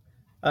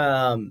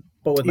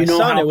 But with my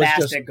son, it was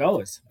just it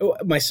goes.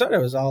 My son, he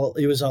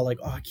was all like,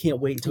 oh, I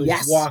can't wait until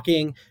he's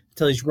walking,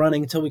 until he's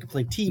running, until we can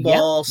play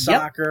t-ball,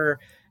 soccer.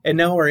 And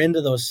now we're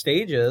into those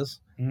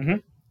stages. Mm-hmm.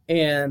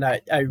 And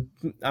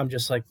I'm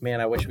just like, man,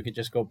 I wish we could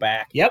just go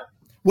back. Yep.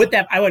 With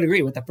that, I would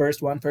agree with the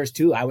first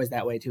two. I was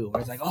that way too. Where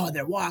it's like, oh,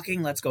 they're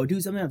walking. Let's go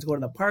do something. Let's go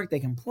to the park. They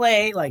can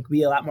play. Like,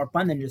 be a lot more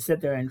fun than just sit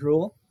there and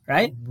drool,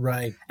 right?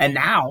 Right. And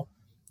now,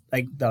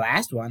 like the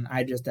last one,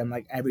 I just am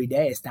like every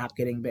day, stop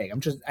getting big.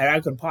 I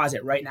could pause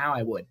it right now.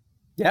 I would.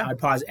 Yeah. I'd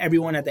pause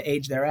everyone at the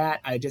age they're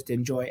at. I just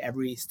enjoy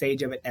every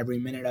stage of it, every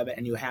minute of it,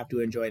 and you have to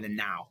enjoy the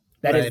now.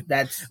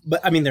 That's.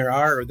 But I mean, there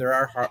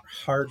are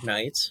hard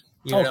nights.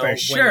 For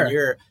sure. When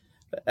you're,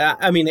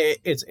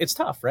 it's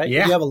tough, right?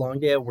 Yeah. You have a long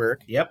day at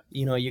work. Yep.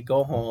 You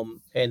go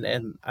home,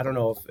 and I don't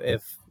know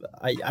if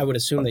I would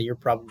assume that you're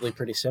probably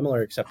pretty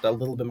similar, except a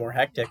little bit more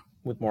hectic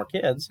with more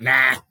kids.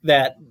 Nah.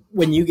 That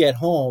when you get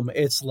home,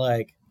 it's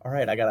like, all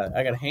right, I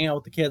gotta hang out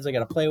with the kids. I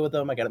gotta play with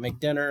them. I gotta make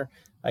dinner.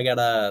 I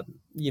gotta,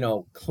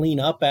 clean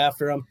up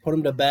after them, put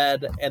them to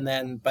bed, and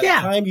then by the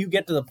time you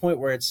get to the point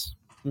where it's,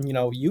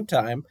 you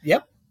time.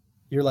 Yep.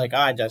 You're like,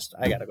 I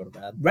gotta go to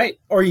bed. Right.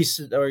 Or you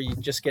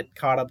just get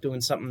caught up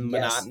doing something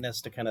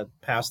monotonous to kind of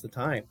pass the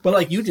time. But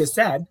like you just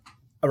said,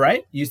 all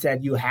right, you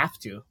said you have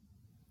to,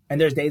 and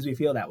there's days we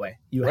feel that way.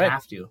 You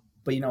have to,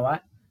 but you know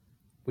what?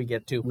 We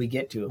get to. We've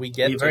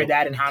heard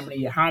that in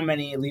how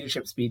many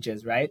leadership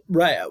speeches, right?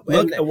 Right.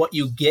 Look at what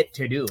you get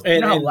to do.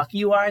 You know how lucky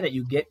you are that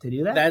you get to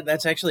do that?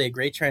 That's actually a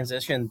great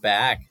transition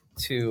back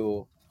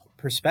to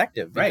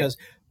perspective, because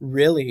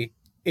really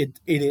it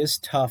is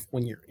tough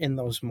when you're in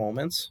those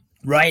moments.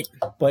 Right.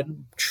 But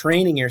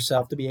training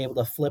yourself to be able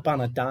to flip on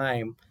a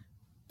dime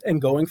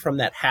and going from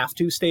that have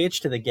to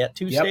stage to the get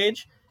to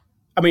stage.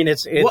 I mean,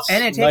 it's and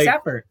it takes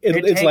effort.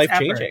 It's life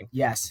changing.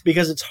 Yes,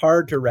 because it's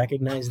hard to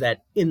recognize that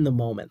in the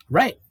moment.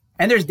 Right,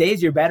 and there's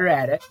days you're better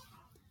at it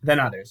than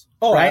others.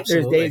 Oh, right.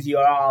 Absolutely. There's days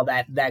you're all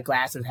that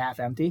glass is half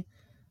empty.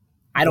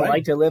 I don't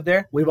like to live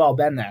there. We've all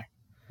been there.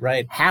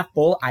 Right. Half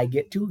full, I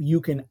get to.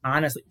 You can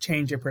honestly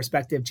change your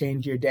perspective,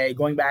 change your day.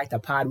 Going back to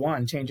pod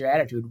 1, change your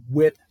attitude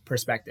with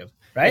perspective.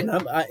 Right.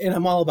 And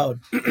I'm all about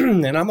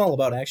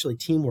actually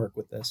teamwork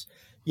with this.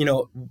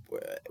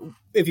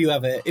 If you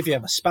have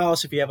a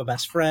spouse, if you have a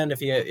best friend,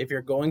 if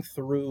you're going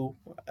through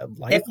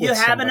life, if you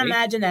have an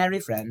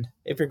imaginary friend,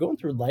 if you're going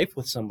through life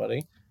with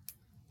somebody,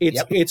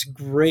 it's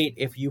great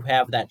if you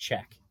have that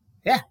check.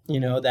 Yeah,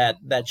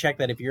 that check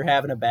that if you're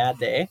having a bad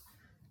day,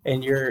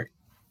 and you're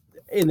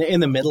in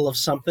the middle of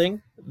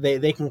something,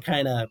 they can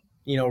kind of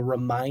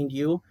remind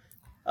you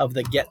of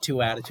the get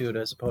to attitude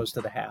as opposed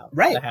to the have.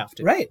 Right, the have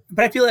to. Right.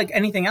 But I feel like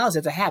anything else,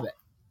 it's a habit.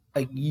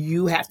 Like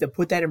you have to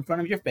put that in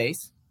front of your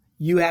face.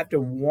 You have to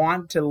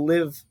want to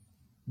live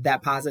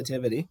that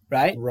positivity,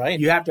 right? Right.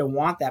 You have to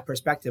want that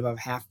perspective of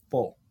half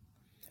full.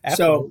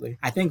 Absolutely. So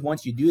I think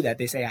once you do that,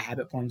 they say a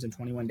habit forms in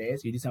 21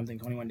 days. You do something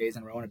 21 days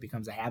in a row and it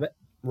becomes a habit.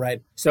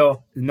 Right.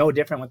 So no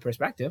different with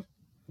perspective.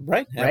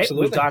 Right.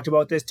 Absolutely. We've talked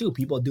about this too.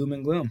 People doom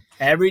and gloom.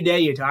 Every day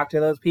you talk to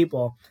those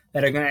people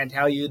that are going to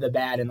tell you the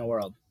bad in the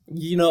world.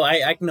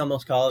 I can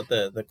almost call it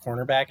the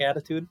cornerback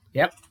attitude.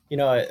 Yep.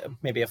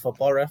 Maybe a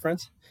football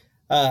reference.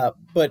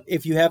 But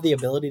if you have the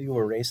ability to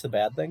erase the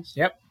bad things,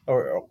 yep,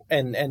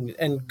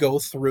 and go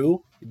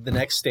through the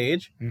next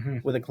stage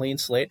with a clean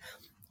slate,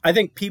 I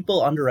think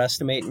people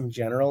underestimate in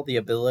general the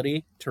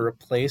ability to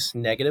replace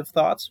negative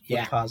thoughts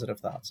with positive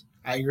thoughts.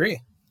 I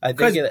agree. I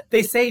think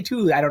they say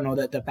too, I don't know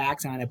the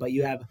facts on it, but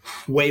you have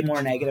way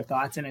more negative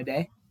thoughts in a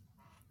day,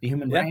 the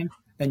human brain,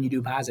 than you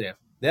do positive.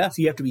 Yeah.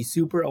 So you have to be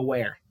super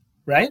aware,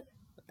 right?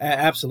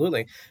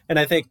 Absolutely. And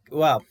I think,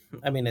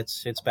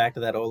 it's back to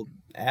that old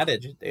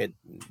adage. It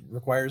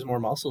requires more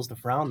muscles to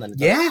frown than it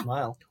does to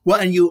smile. Well,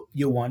 and you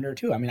wonder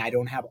too. I mean, I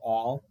don't have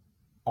all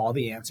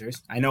the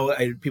answers. I know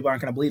people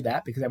aren't going to believe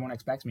that because everyone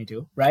expects me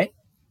to, right?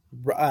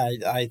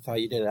 I thought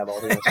you did have all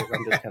the answers.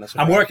 I'm just kind of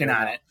I'm working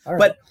on it. Right.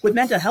 But with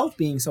mental health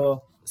being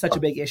such a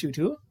big issue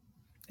too,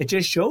 it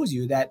just shows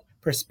you that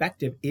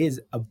perspective is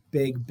a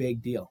big,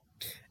 big deal.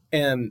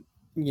 And,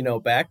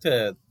 back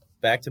to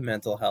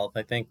mental health,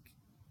 I think,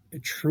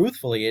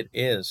 truthfully, it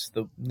is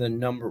the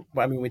number.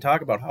 I mean, we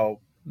talk about how,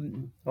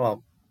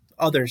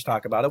 others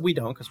talk about it. We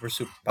don't, because we're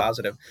super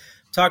positive.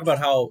 Talk about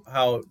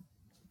how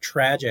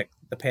tragic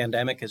the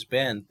pandemic has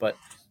been. But,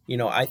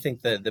 I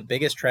think the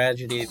biggest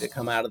tragedy to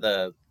come out of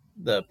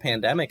the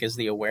pandemic is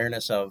the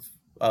awareness of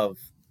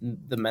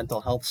the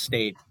mental health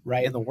state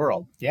in the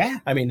world. Yeah.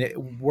 I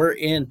mean, we're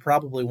in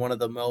probably one of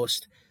the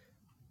most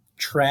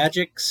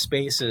tragic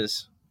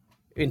spaces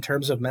in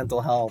terms of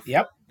mental health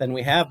than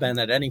we have been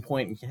at any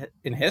point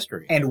in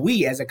history. And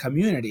we as a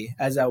community,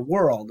 as a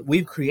world,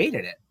 we've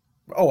created it.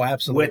 Oh,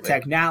 absolutely. With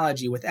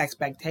technology, with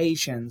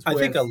expectations. I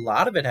think a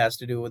lot of it has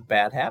to do with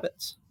bad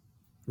habits.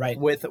 Right.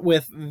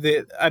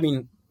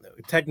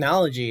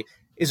 Technology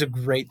is a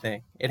great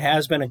thing. It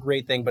has been a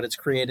great thing, but it's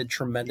created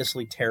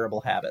tremendously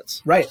terrible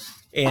habits. Right.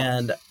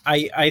 And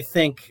I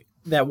think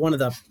that one of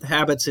the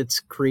habits it's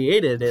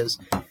created is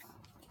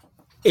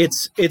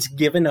it's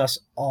given us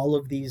all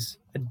of these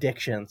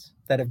addictions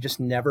that have just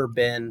never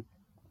been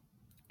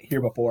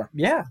here before.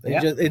 Yeah.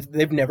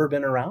 They've never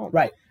been around.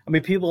 Right. I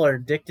mean, people are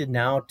addicted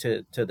now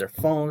to their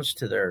phones,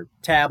 to their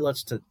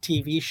tablets, to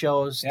TV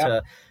shows,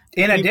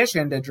 in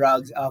addition to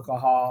drugs,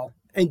 alcohol.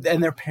 And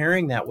they're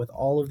pairing that with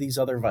all of these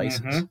other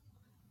vices.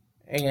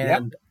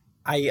 And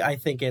I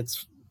think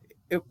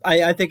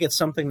I think it's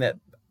something that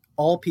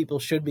all people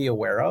should be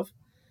aware of.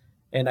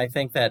 And I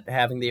think that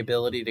having the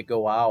ability to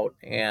go out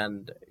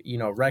and,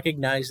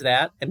 recognize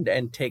that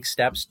and take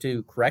steps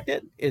to correct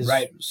it is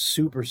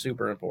super,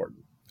 super important.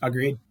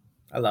 Agreed.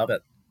 I love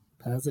it.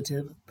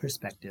 Positive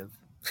perspective.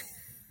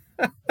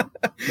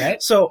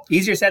 Right? So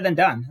easier said than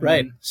done.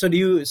 Right. So do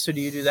you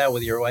do that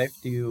with your wife?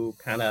 Do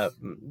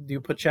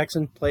you put checks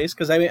in place?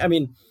 Because I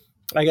mean,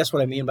 I guess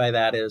what I mean by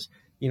that is,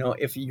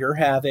 if you're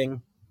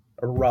having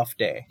a rough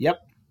day. Yep.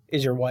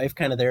 Is your wife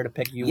kind of there to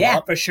pick you up? Yeah,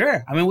 for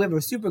sure. I mean, we have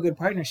a super good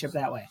partnership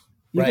that way.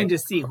 You can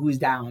just see who's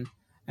down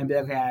and be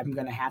like, okay, I'm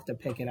going to have to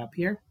pick it up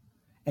here.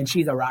 And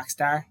she's a rock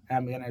star.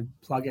 I'm going to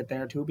plug it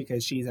there too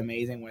because she's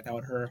amazing.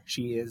 Without her,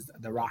 she is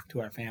the rock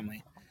to our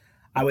family.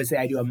 I would say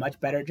I do a much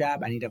better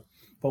job. I need to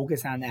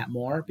focus on that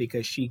more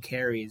because she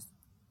carries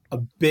a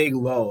big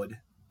load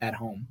at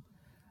home.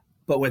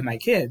 But with my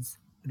kids,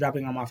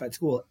 dropping them off at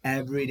school,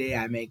 every day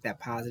I make that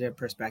positive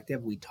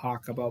perspective. We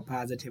talk about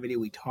positivity.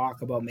 We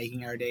talk about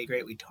making our day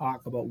great. We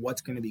talk about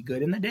what's going to be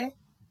good in the day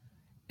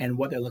and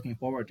what they're looking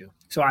forward to.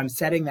 So I'm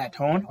setting that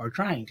tone, or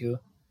trying to,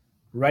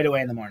 right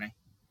away in the morning.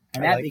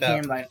 And that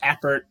became like an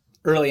effort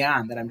early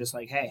on that I'm just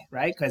like, hey,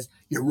 right? Because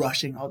you're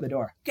rushing out the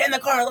door. Get in the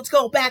car. Let's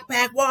go.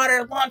 Backpack,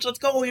 water, lunch. Let's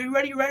go. Are you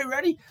ready?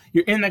 Ready?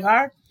 You're in the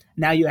car.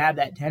 Now you have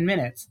that 10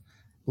 minutes.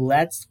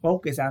 Let's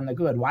focus on the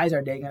good. Why is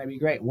our day going to be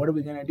great? What are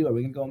we going to do? Are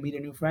we going to go meet a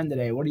new friend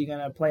today? What are you going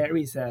to play at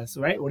recess,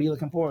 right? What are you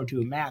looking forward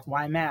to? Math.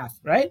 Why math,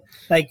 right?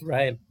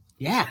 Right.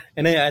 Yeah.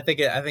 And I think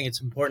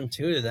it's important,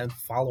 too, to then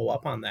follow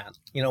up on that.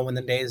 When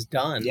the day is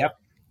done. Yep.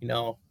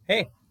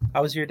 Hey,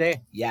 how was your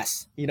day?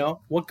 Yes.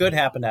 What good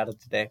happened out of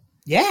today?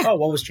 Yeah. Oh,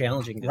 what was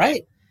challenging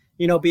today?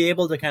 Right. Be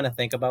able to kind of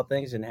think about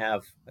things and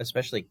have,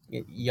 especially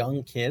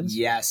young kids,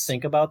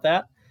 think about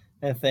that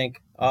and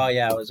think, oh,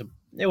 yeah,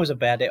 it was a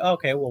bad day.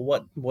 Okay, well,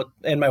 what?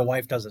 And my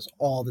wife does this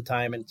all the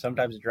time, and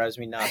sometimes it drives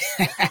me nuts.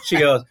 She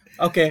goes,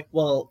 okay,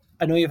 well,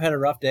 I know you've had a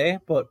rough day,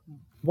 but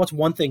what's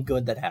one thing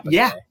good that happened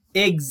today?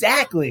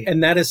 Exactly.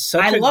 And that is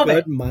such a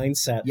good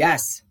mindset.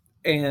 Yes.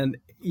 And,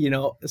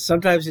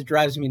 sometimes it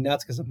drives me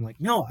nuts because I'm like,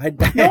 no,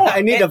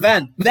 I need a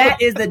vent.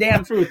 That is the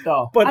damn truth,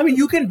 though. But I mean,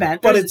 you can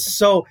vent. But it's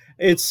so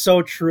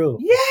true.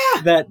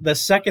 Yeah. That the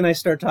second I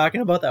start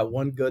talking about that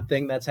one good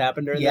thing that's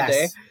happened during the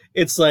day,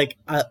 it's like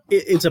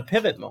it's a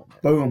pivot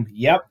moment. Boom.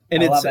 Yep.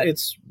 And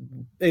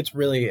it's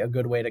really a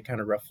good way to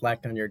kind of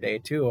reflect on your day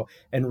too,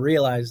 and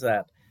realize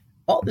that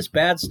all this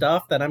bad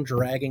stuff that I'm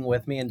dragging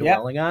with me and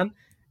dwelling on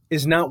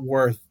is not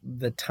worth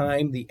the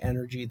time, the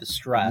energy, the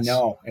stress.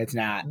 No, it's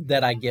not.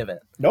 That I give it.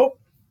 Nope.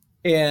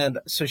 And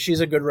so she's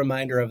a good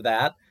reminder of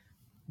that.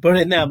 But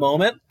in that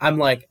moment, I'm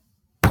like,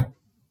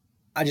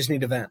 I just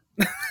need to vent.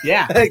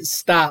 Yeah.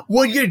 Stop.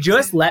 Would you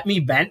just let me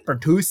vent for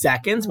 2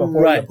 seconds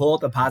before you pull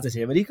out the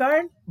positivity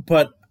card?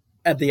 But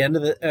at the end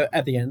of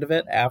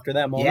it, after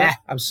that moment,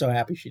 I'm so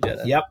happy she did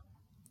it. Yep.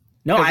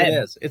 No, it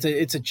is.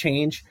 It's a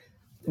change.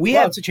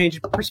 It's a change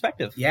of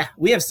perspective. Yeah.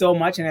 We have so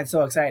much, and it's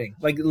so exciting.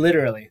 Like,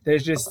 literally,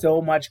 there's just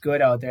so much good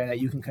out there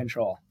that you can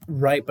control.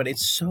 Right. But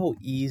it's so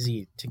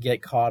easy to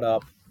get caught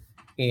up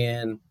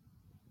in,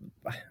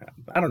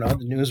 I don't know,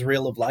 the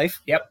newsreel of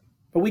life. Yep.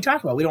 But we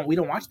talked about we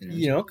don't watch the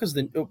news. Because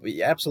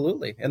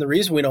absolutely. And the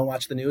reason we don't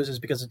watch the news is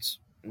because it's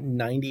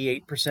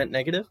 98%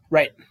 negative.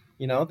 Right.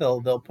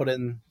 They'll put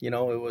in, it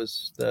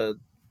was the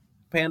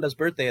panda's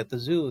birthday at the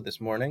zoo this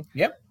morning.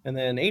 Yep. And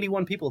then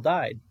 81 people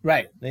died.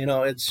 Right.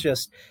 It's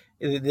just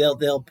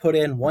they'll put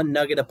in one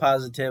nugget of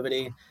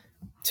positivity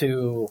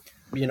to,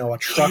 a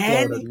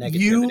truckload of negativity.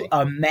 Can you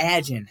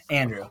imagine,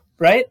 Andrew,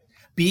 right?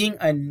 Being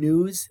a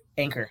news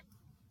anchor.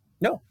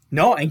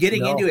 No, and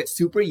getting into it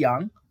super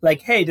young. Like,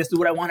 hey, this is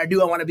what I want to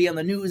do. I want to be on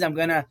the news. I'm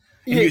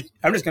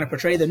just gonna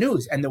portray the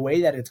news, and the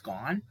way that it's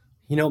gone.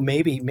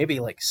 Maybe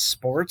like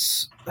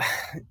sports.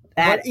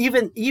 But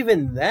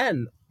even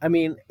then, I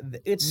mean,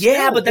 it's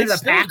but then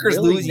the Packers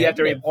really lose. You have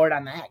to report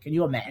on that. Can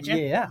you imagine?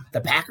 Yeah,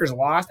 the Packers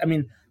lost. I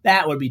mean,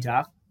 that would be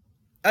tough.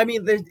 I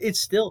mean, it's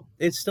still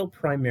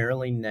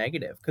primarily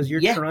negative because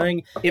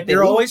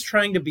you're always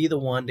trying to be the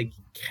one to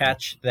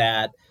catch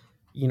that,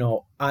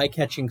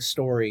 eye-catching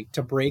story,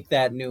 to break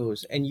that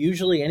news. And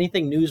usually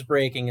anything news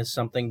breaking is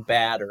something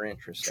bad or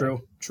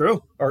interesting.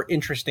 True. Or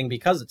interesting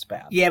because it's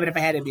bad. Yeah, but if I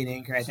had to be an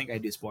anchor, I think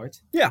I'd do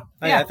sports. Yeah.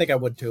 I think I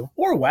would too.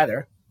 Or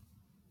weather.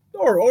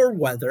 Or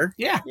weather.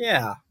 Yeah.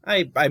 Yeah.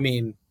 I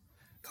mean,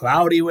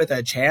 cloudy with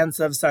a chance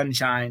of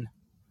sunshine.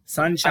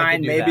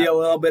 Sunshine, maybe a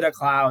little bit of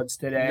clouds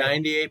today.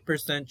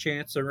 98%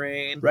 chance of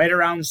rain. Right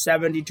around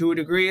 72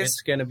 degrees.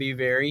 It's going to be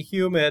very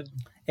humid.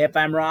 If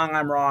I'm wrong,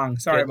 I'm wrong.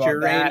 Sorry about that. Get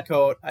your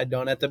raincoat. I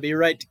don't have to be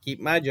right to keep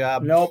my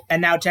job. Nope.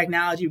 And now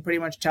technology pretty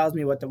much tells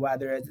me what the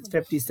weather is. It's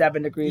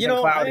 57 degrees and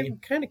cloudy. I'm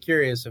kind of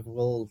curious if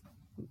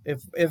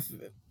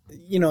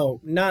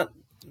not.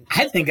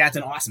 I think that's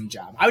an awesome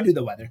job. I would do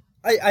the weather.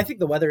 I think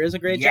the weather is a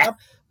great job,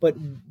 but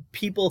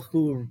people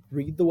who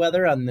read the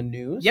weather on the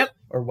news,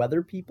 or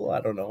weather people,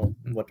 I don't know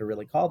what to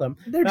really call them.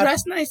 They're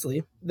dressed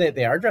nicely.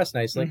 They are dressed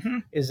nicely. Mm-hmm.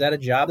 Is that a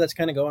job that's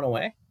kind of going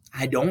away?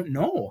 I don't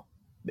know.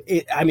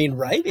 I mean,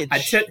 right?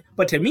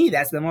 But to me,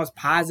 that's the most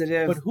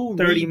positive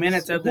 30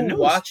 minutes of the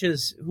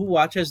news. Who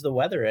watches the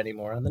weather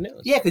anymore on the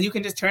news? Yeah, because you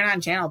can just turn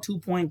on channel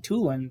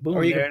 2.2 and boom,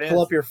 or you can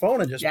pull up your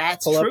phone and just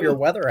pull up your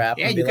weather app.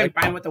 Yeah, and you can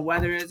find what the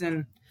weather is,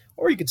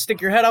 or you could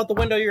stick your head out the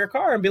window of your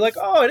car and be like,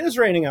 "Oh, it is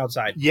raining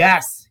outside."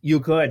 Yes,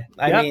 you could.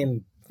 I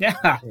mean,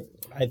 yeah,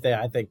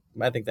 I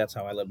think that's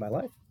how I live my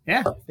life.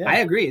 Yeah, I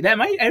agree.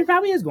 It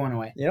probably is going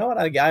away. You know what?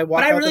 I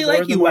walk. But I really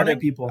like you weather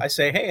people. I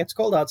say, "Hey, it's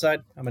cold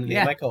outside. I'm going to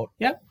need my coat."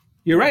 Yep.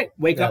 You're right.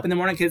 Wake up in the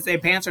morning, kids say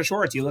pants or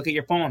shorts. You look at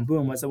your phone.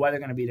 Boom. What's the weather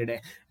going to be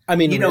today? I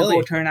mean, you don't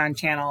go turn on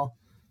channel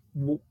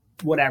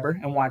whatever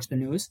and watch the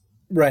news.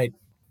 Right.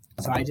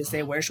 So I just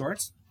say wear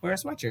shorts, wear a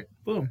sweatshirt.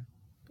 Boom.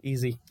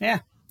 Easy.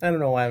 Yeah. I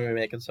don't know why we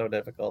make it so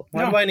difficult.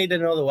 Why do I need to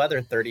know the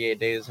weather 38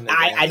 days in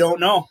advance? I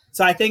don't know.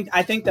 So I think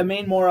the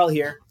main moral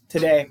here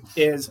today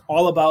is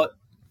all about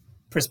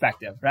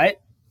perspective, right?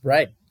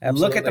 Right.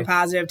 Absolutely. Look at the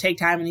positive. Take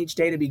time in each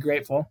day to be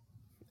grateful.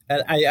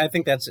 And I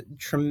think that's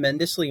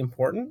tremendously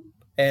important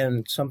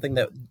and something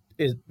that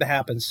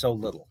happens so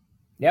little.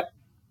 Yep.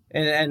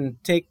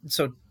 Exactly.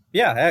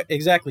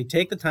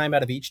 Take the time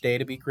out of each day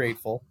to be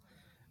grateful.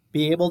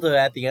 Be able to,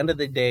 at the end of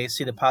the day,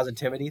 see the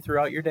positivity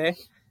throughout your day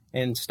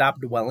and stop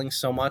dwelling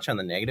so much on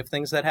the negative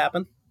things that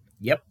happen.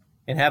 Yep.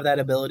 And have that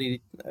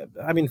ability,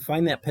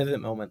 find that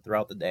pivot moment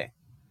throughout the day.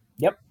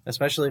 Yep.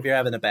 Especially if you're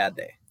having a bad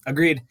day.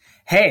 Agreed.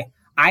 Hey,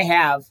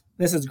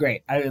 this is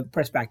great.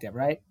 Perspective,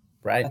 right?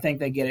 Right. I think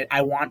they get it.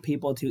 I want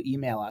people to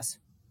email us.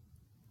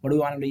 What do we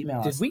want them to email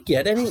us? Did we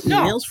get any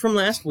emails from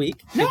last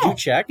week? No. Did you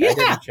check? Yeah. I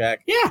didn't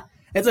check. Yeah.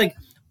 It's like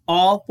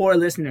all 4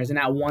 listeners, and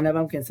not one of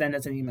them can send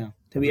us an email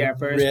to be our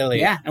first. Really?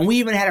 Yeah. And we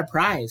even had a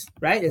prize,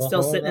 right? It's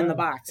still sitting in the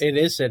box. It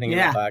is sitting in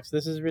the box.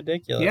 This is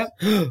ridiculous.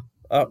 Yep.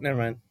 Oh, never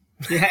mind.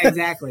 Yeah,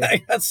 exactly.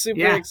 I got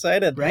super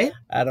excited. Right?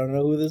 I don't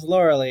know who this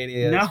Laura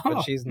lady is,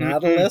 but she's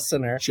not a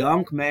listener.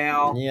 Junk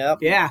mail. Yep.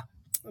 Yeah.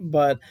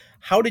 But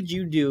how did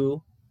you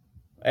do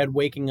at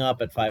waking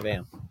up at 5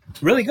 a.m.?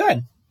 Really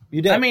good.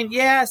 You did? I mean,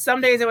 yeah,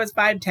 some days it was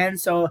 5:10,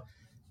 so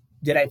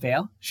did I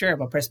fail? Sure,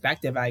 but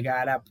perspective, I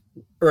got up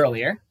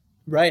earlier.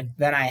 Right.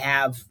 Than I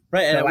have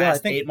the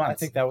last 8 months. I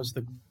think that was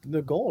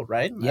the goal,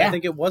 right? Yeah. I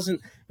think it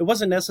wasn't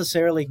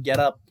necessarily get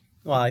up.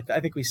 Well, I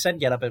think we said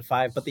get up at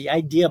 5, but the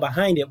idea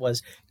behind it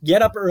was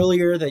get up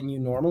earlier than you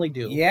normally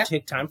do. Yeah.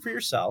 Take time for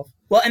yourself.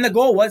 Well, and the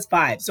goal was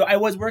 5. So I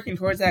was working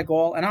towards that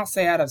goal, and I'll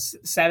say out of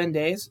 7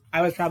 days,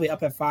 I was probably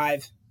up at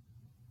 5,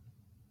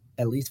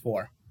 at least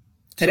 4.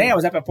 Today I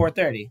was up at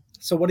 4:30.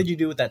 So what did you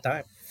do with that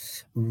time?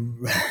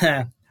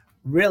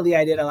 Really,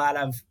 I did a lot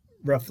of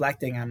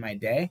reflecting on my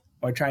day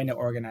or trying to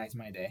organize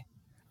my day.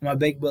 I'm a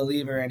big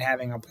believer in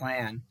having a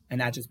plan and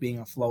not just being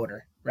a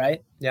floater,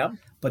 right? Yeah.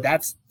 But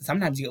that's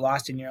sometimes you get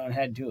lost in your own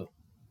head too.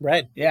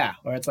 Right. Yeah.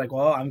 Or it's like,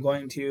 well,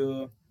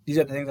 these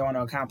are the things I want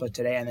to accomplish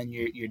today. And then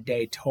your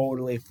day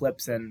totally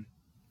flips and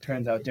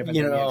turns out different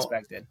than you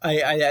expected.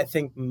 I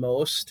think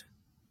most,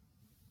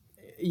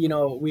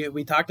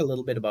 we talked a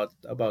little bit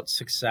about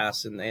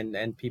success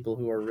and people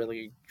who are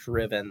really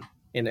driven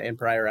in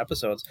prior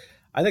episodes.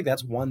 I think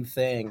that's one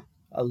thing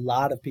a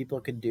lot of people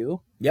could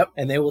do. Yep.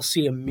 And they will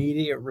see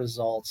immediate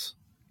results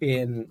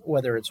in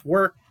whether it's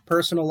work,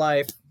 personal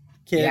life,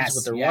 kids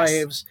with their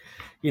wives,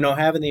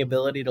 having the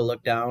ability to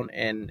look down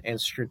and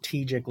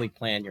strategically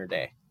plan your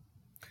day.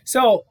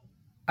 So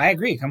I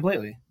agree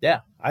completely.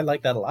 Yeah. I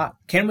like that a lot.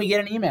 Can we get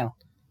an email?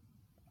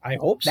 I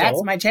hope so.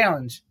 That's my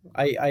challenge.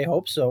 I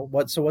hope so.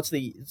 What's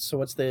the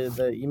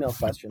email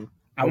question?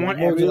 I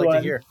want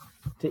everyone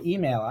to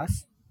email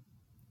us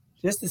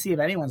just to see if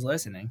anyone's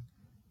listening.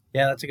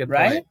 Yeah, that's a good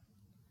right? point.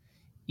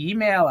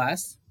 Email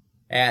us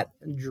at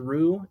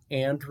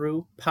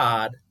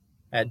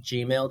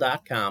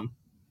drewandrewpod@gmail.com.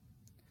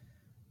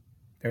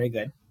 Very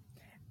good.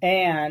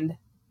 And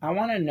I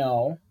want to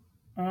know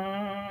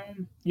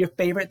your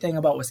favorite thing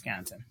about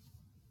Wisconsin.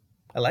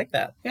 I like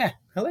that. Yeah.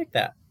 I like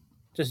that.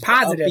 Just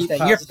positive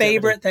thing. Your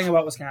favorite thing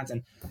about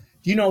Wisconsin.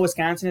 Do you know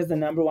Wisconsin is the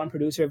 #1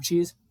 producer of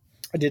cheese?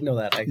 I did know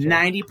that, actually.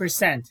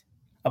 90%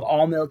 of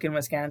all milk in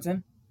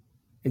Wisconsin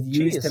is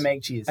used to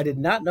make cheese. I did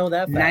not know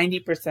that fact.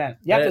 90%.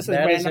 Yep, this is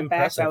random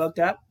facts I looked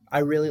up. I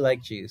really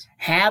like cheese.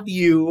 Have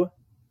you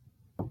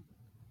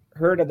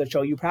heard of the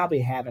show? You probably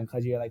haven't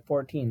because you're like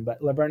 14,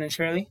 but Laverne and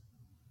Shirley?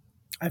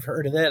 I've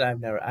heard of it. I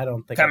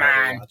don't think I've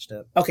ever watched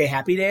it. Okay,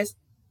 Happy Days?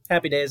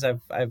 Happy Days,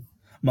 I've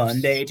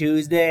Monday,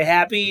 Tuesday,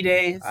 Happy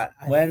Days.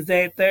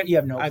 Wednesday, Thursday. You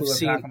have no clue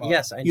what I'm talking about.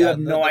 Yes, I know. You have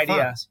no idea.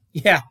 Fonts.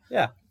 Yeah.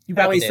 Yeah. You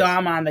probably saw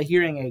him on the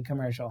hearing aid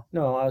commercial.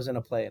 No, I was in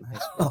a play in high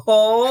school.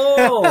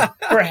 Oh,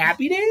 for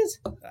Happy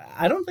Days?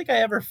 I don't think I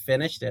ever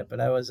finished it,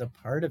 but I was a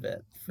part of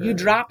it. You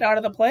dropped out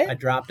of the play? I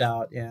dropped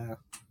out, yeah.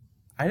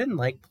 I didn't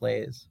like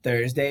plays.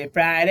 Thursday,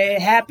 Friday,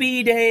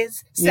 Happy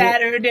Days.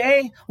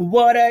 Saturday,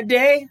 what a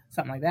day.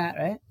 Something like that,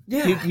 right?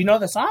 Yeah. You know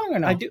the song or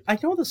no? I do. I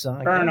know the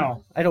song. Or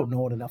no? I don't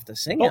know it enough to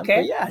sing it.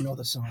 But yeah, I know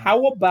the song.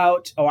 How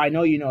about, I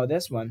know you know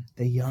this one.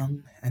 The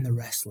Young and the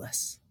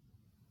Restless.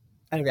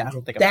 I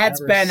don't think I've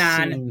ever been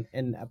seen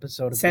an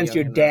episode of since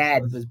your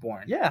dad was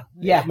born. Yeah.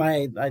 Yeah.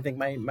 I think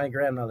my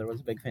grandmother was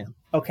a big fan.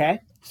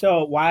 Okay.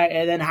 So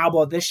and then how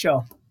about this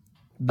show?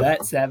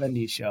 That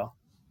 70s show.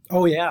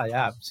 Oh yeah,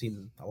 I've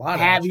seen a lot of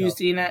that. Have you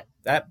seen it?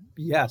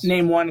 Yes.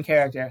 Name one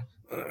character.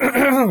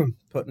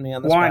 Putting me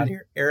on the spot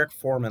here. Eric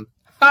Foreman.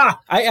 Ha!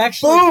 I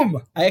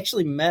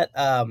actually met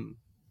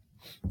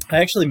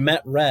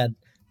Red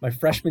my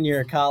freshman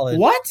year of college.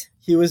 What?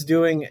 He was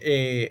doing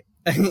a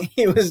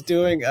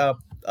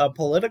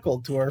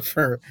political tour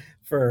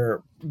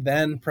for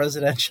then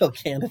presidential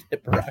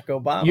candidate Barack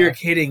Obama. You're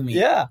kidding me.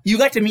 Yeah. You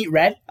got to meet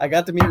Red? I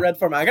got to meet Red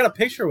Foreman. I got a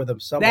picture with him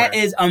somewhere. That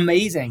is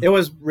amazing. It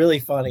was really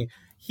funny.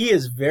 He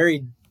is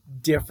very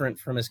different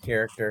from his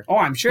character. Oh,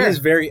 I'm sure. He is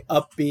very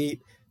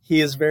upbeat.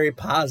 He is very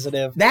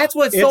positive. That's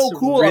what's so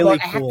cool really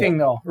about acting,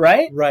 though,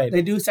 right? Right.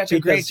 They do such a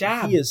great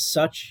job. He is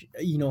such,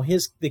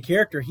 the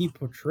character he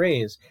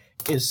portrays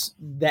is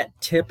that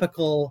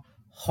typical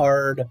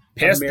hard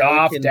pissed American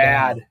off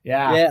dad.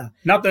 Yeah.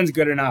 Nothing's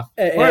good enough.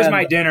 Where's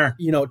my dinner?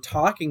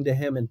 Talking to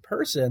him in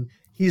person,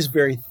 he's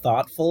very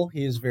thoughtful.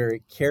 He is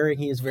very caring.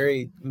 He is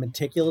very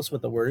meticulous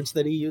with the words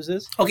that he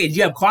uses. Okay, did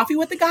you have coffee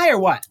with the guy or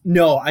what?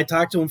 No, I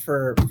talked to him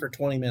for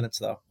 20 minutes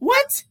though.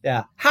 What?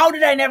 Yeah. How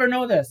did I never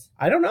know this?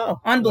 I don't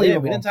know.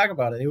 Unbelievable. We didn't talk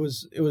about it. It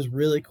was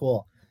really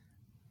cool.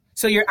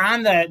 So you're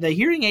on the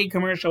hearing aid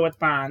commercial with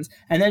Fonz,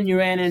 and then you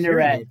ran into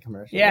Red.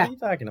 Commercial. Yeah. What are you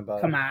talking about?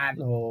 Come on.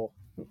 No.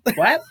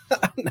 What?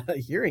 I'm not a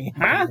hearing aid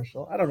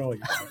commercial. I don't know what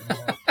you're talking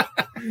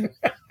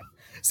about.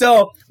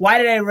 So why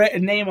did I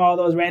name all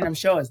those random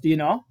shows? Do you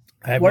know?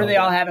 What do they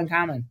all have in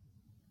common?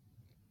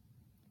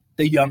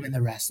 The Young and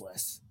the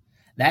Restless.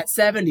 That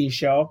 70s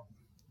show.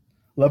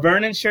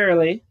 Laverne and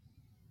Shirley.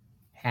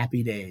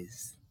 Happy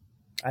Days.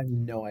 I have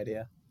no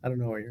idea. I don't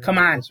know where you're going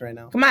with this right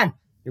now. Come on.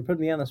 You're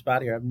putting me on the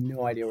spot here. I have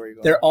no idea where you're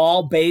going. They're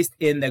all based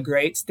in the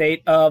great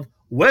state of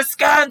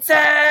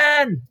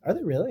Wisconsin. Are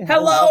they really?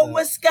 Hello,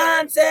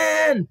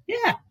 Wisconsin.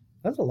 Yeah.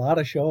 That's a lot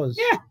of shows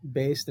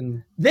based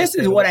in... This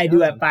is what I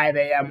do at 5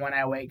 a.m. when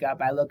I wake up.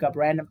 I look up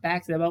random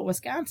facts about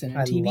Wisconsin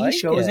and TV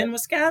shows in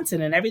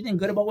Wisconsin and everything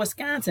good about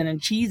Wisconsin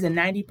and cheese and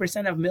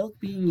 90% of milk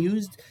being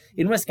used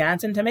in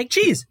Wisconsin to make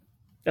cheese.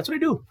 That's what I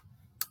do.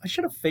 I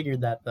should have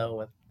figured that, though,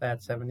 with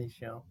that 70s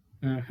show.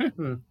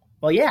 Mm-hmm.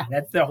 Well, yeah,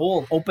 that's the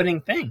whole opening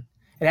thing.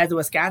 It has the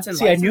Wisconsin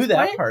I knew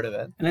that part of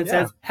it. And it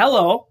says,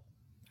 hello.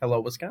 Hello,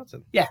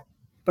 Wisconsin. Yeah.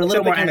 But a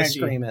little more energy.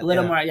 Scream it, a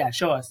little more,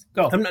 show us.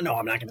 Go. I'm not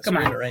going to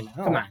scream it right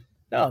now. Come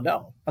on.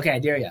 No. Okay, I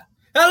dare you.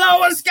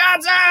 Hello,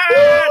 Wisconsin! Woo!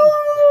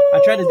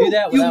 I tried to do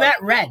that. You met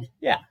Red.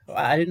 Yeah.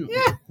 I didn't.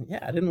 Yeah,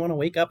 I didn't want to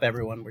wake up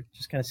everyone. We're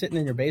just kind of sitting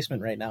in your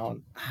basement right now,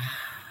 and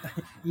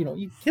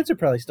you kids are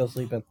probably still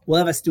sleeping. We'll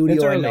have a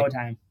studio in no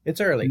time.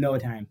 It's early. No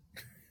time.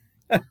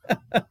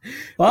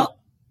 Well,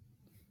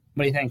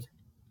 what do you think?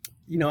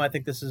 I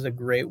think this is a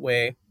great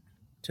way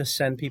to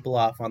send people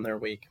off on their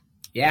week.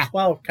 Yeah.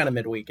 Well, kind of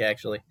midweek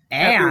actually.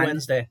 And Happy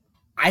Wednesday.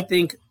 I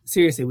think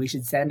seriously we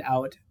should send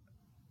out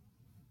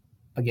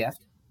a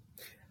gift.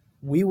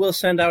 We will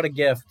send out a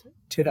gift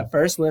to the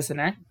first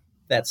listener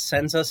that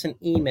sends us an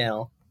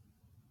email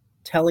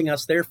telling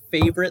us their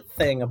favorite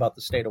thing about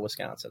the state of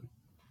Wisconsin.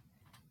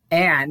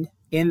 And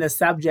in the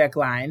subject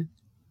line,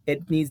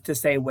 it needs to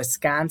say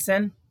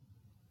Wisconsin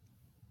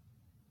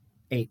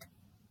 8.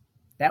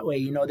 That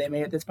way they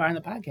made it this far in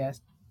the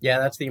podcast. Yeah,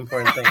 that's the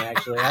important thing,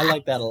 actually. I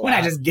like that a lot. We're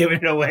not just giving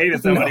it away to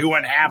somebody who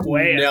went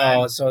halfway.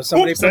 No, so if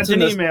somebody puts in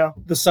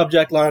the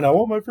subject line, I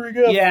want my free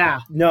gift.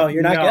 Yeah. No,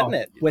 you're not getting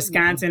it.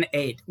 Wisconsin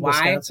 8. Why?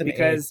 Wisconsin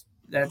because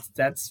 8.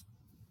 That's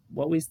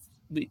what we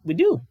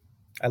do.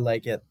 I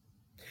like it.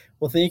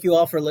 Well, thank you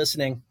all for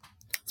listening.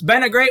 It's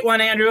been a great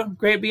one, Andrew.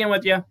 Great being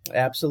with you.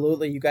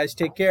 Absolutely. You guys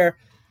take care.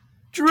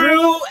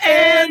 Drew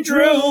and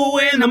Drew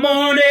in the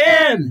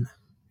morning.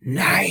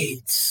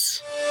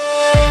 Nights.